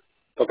summarize,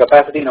 for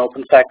capacity in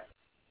OpenStack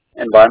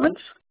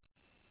environments,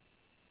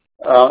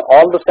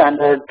 all the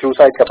standard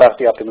TrueSight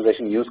capacity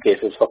optimization use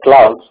cases for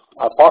clouds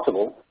are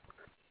possible.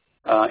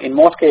 In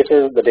most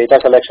cases, the data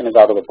collection is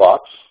out of the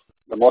box.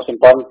 The most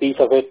important piece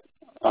of it,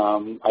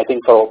 I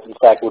think for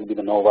OpenStack, would be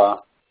the Nova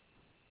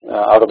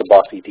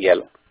out-of-the-box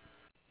ETL.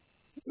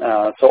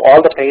 So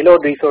all the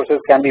payload resources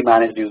can be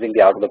managed using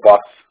the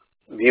out-of-the-box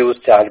views,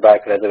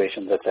 chargeback,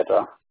 reservations,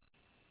 etc.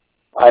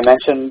 I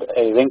mentioned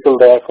a wrinkle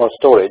there for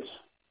storage.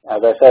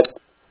 As I said,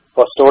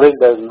 for storage,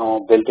 there's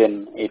no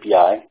built-in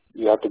API.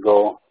 You have to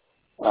go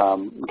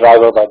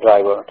driver by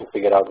driver to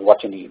figure out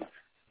what you need.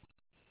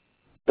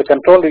 The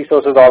control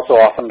resources also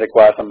often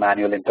require some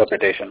manual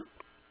interpretation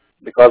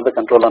because the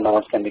controller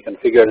nodes can be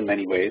configured in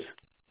many ways.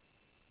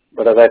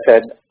 But as I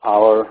said,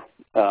 our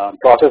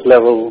process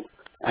level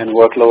and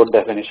workload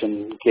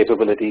definition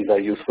capabilities are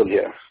useful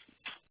here.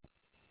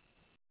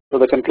 So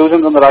the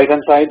conclusions on the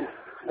right-hand side,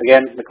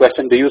 again, the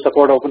question, do you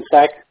support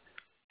OpenStack,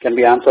 can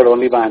be answered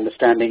only by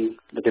understanding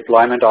the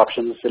deployment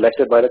options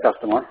selected by the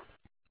customer.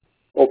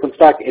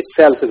 OpenStack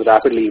itself is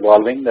rapidly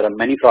evolving. There are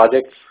many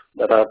projects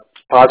that are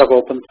part of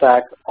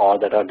OpenStack or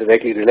that are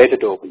directly related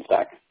to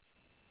OpenStack.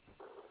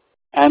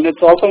 And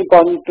it's also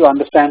important to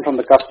understand from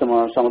the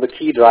customer some of the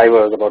key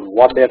drivers about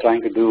what they're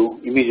trying to do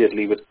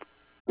immediately with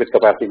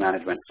capacity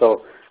management.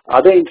 So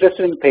are they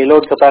interested in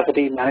payload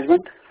capacity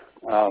management?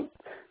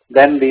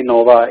 Then the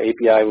Nova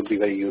API would be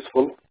very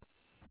useful.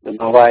 The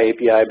Nova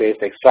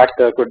API-based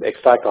extractor could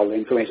extract all the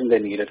information they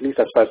need, at least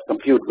as far as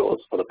compute goes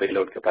for the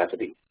payload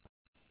capacity.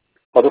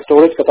 For the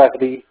storage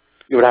capacity,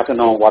 you would have to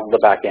know what the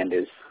back end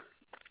is.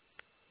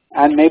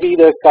 And maybe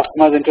the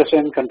customer is interested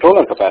in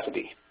controller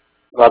capacity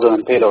rather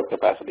than payload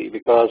capacity,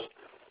 because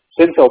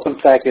since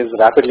OpenStack is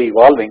rapidly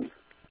evolving,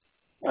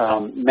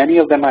 many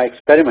of them are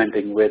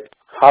experimenting with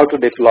how to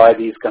deploy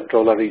these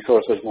controller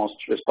resources most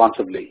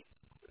responsibly.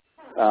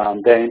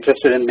 They're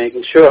interested in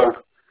making sure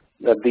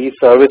that these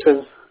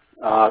services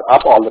are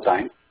up all the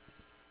time,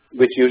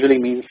 which usually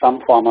means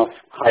some form of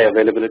high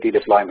availability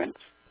deployments.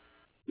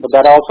 But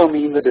that also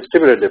means a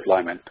distributed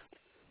deployment.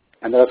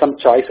 And there are some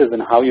choices in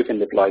how you can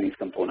deploy these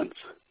components.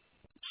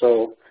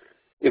 So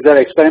if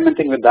they're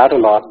experimenting with that a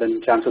lot,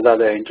 then chances are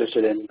they're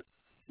interested in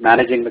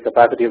managing the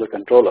capacity of the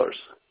controllers.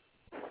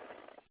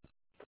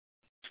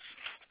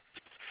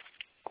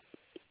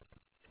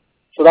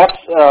 So that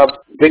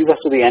brings us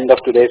to the end of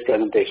today's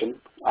presentation.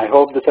 I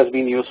hope this has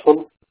been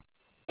useful.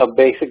 A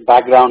basic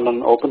background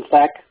on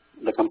OpenStack,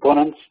 the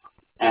components,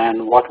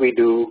 and what we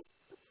do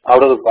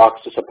out of the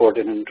box to support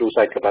it in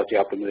TrueSight Capacity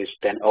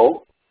Optimization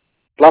 10.0,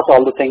 plus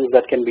all the things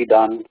that can be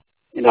done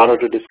in order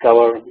to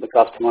discover the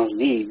customer's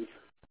needs.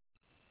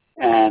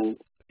 And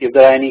if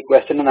there are any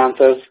question and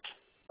answers,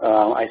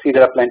 I see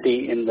there are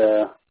plenty in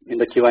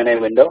the Q&A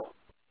window.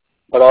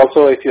 But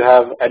also, if you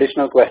have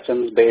additional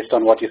questions based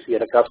on what you see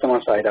at a customer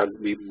side, I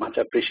would be much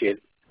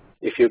appreciated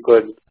if you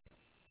could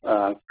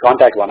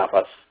contact one of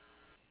us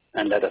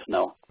and let us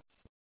know.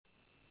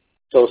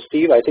 So,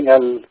 Steve, I think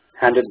I'll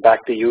hand it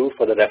back to you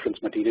for the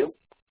reference material.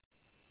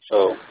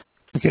 So,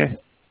 okay.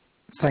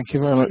 Thank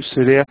you very much,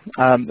 Sudhir.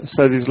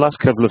 So these last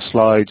couple of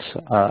slides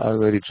are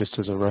really just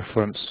as a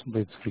reference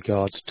with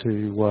regards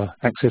to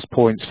access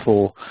points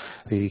for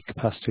the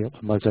capacity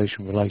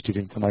optimization related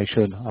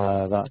information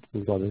that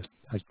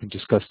has been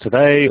discussed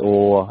today,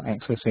 or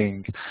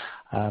accessing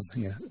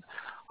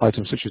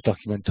items such as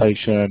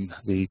documentation,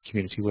 the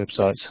community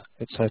websites,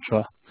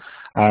 etc.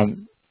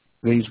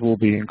 These will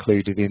be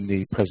included in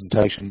the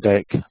presentation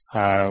deck,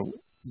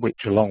 which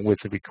along with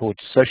the recorded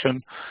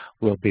session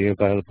will be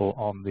available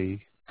on the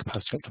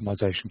Capacity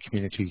Optimization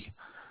community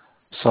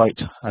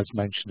site, as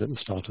mentioned at the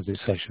start of this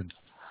session.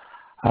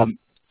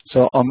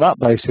 So on that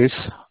basis,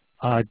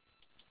 I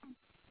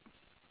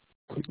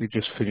quickly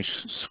just finish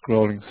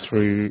scrolling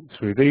through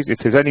these. If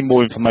there's any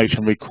more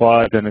information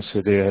required, then as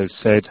Sudhir has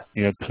said,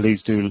 please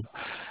do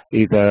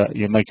either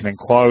make an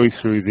inquiry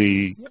through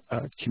the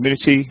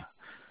community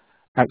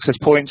access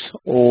points,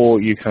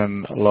 or you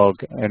can log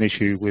an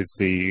issue with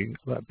the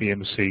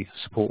BMC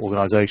support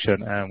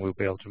organization, and we'll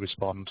be able to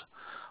respond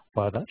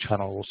via that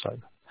channel also.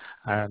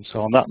 And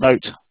so on that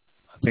note,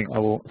 I think I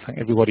will thank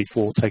everybody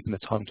for taking the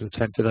time to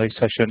attend today's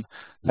session.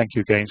 Thank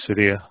you again,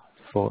 Sudhir,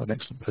 for an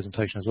excellent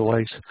presentation as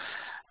always.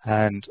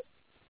 And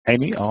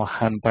Amy, I'll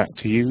hand back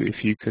to you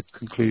if you could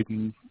conclude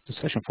the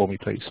session for me,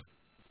 please.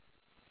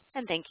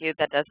 And thank you.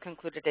 That does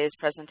conclude today's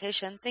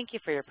presentation. Thank you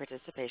for your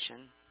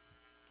participation.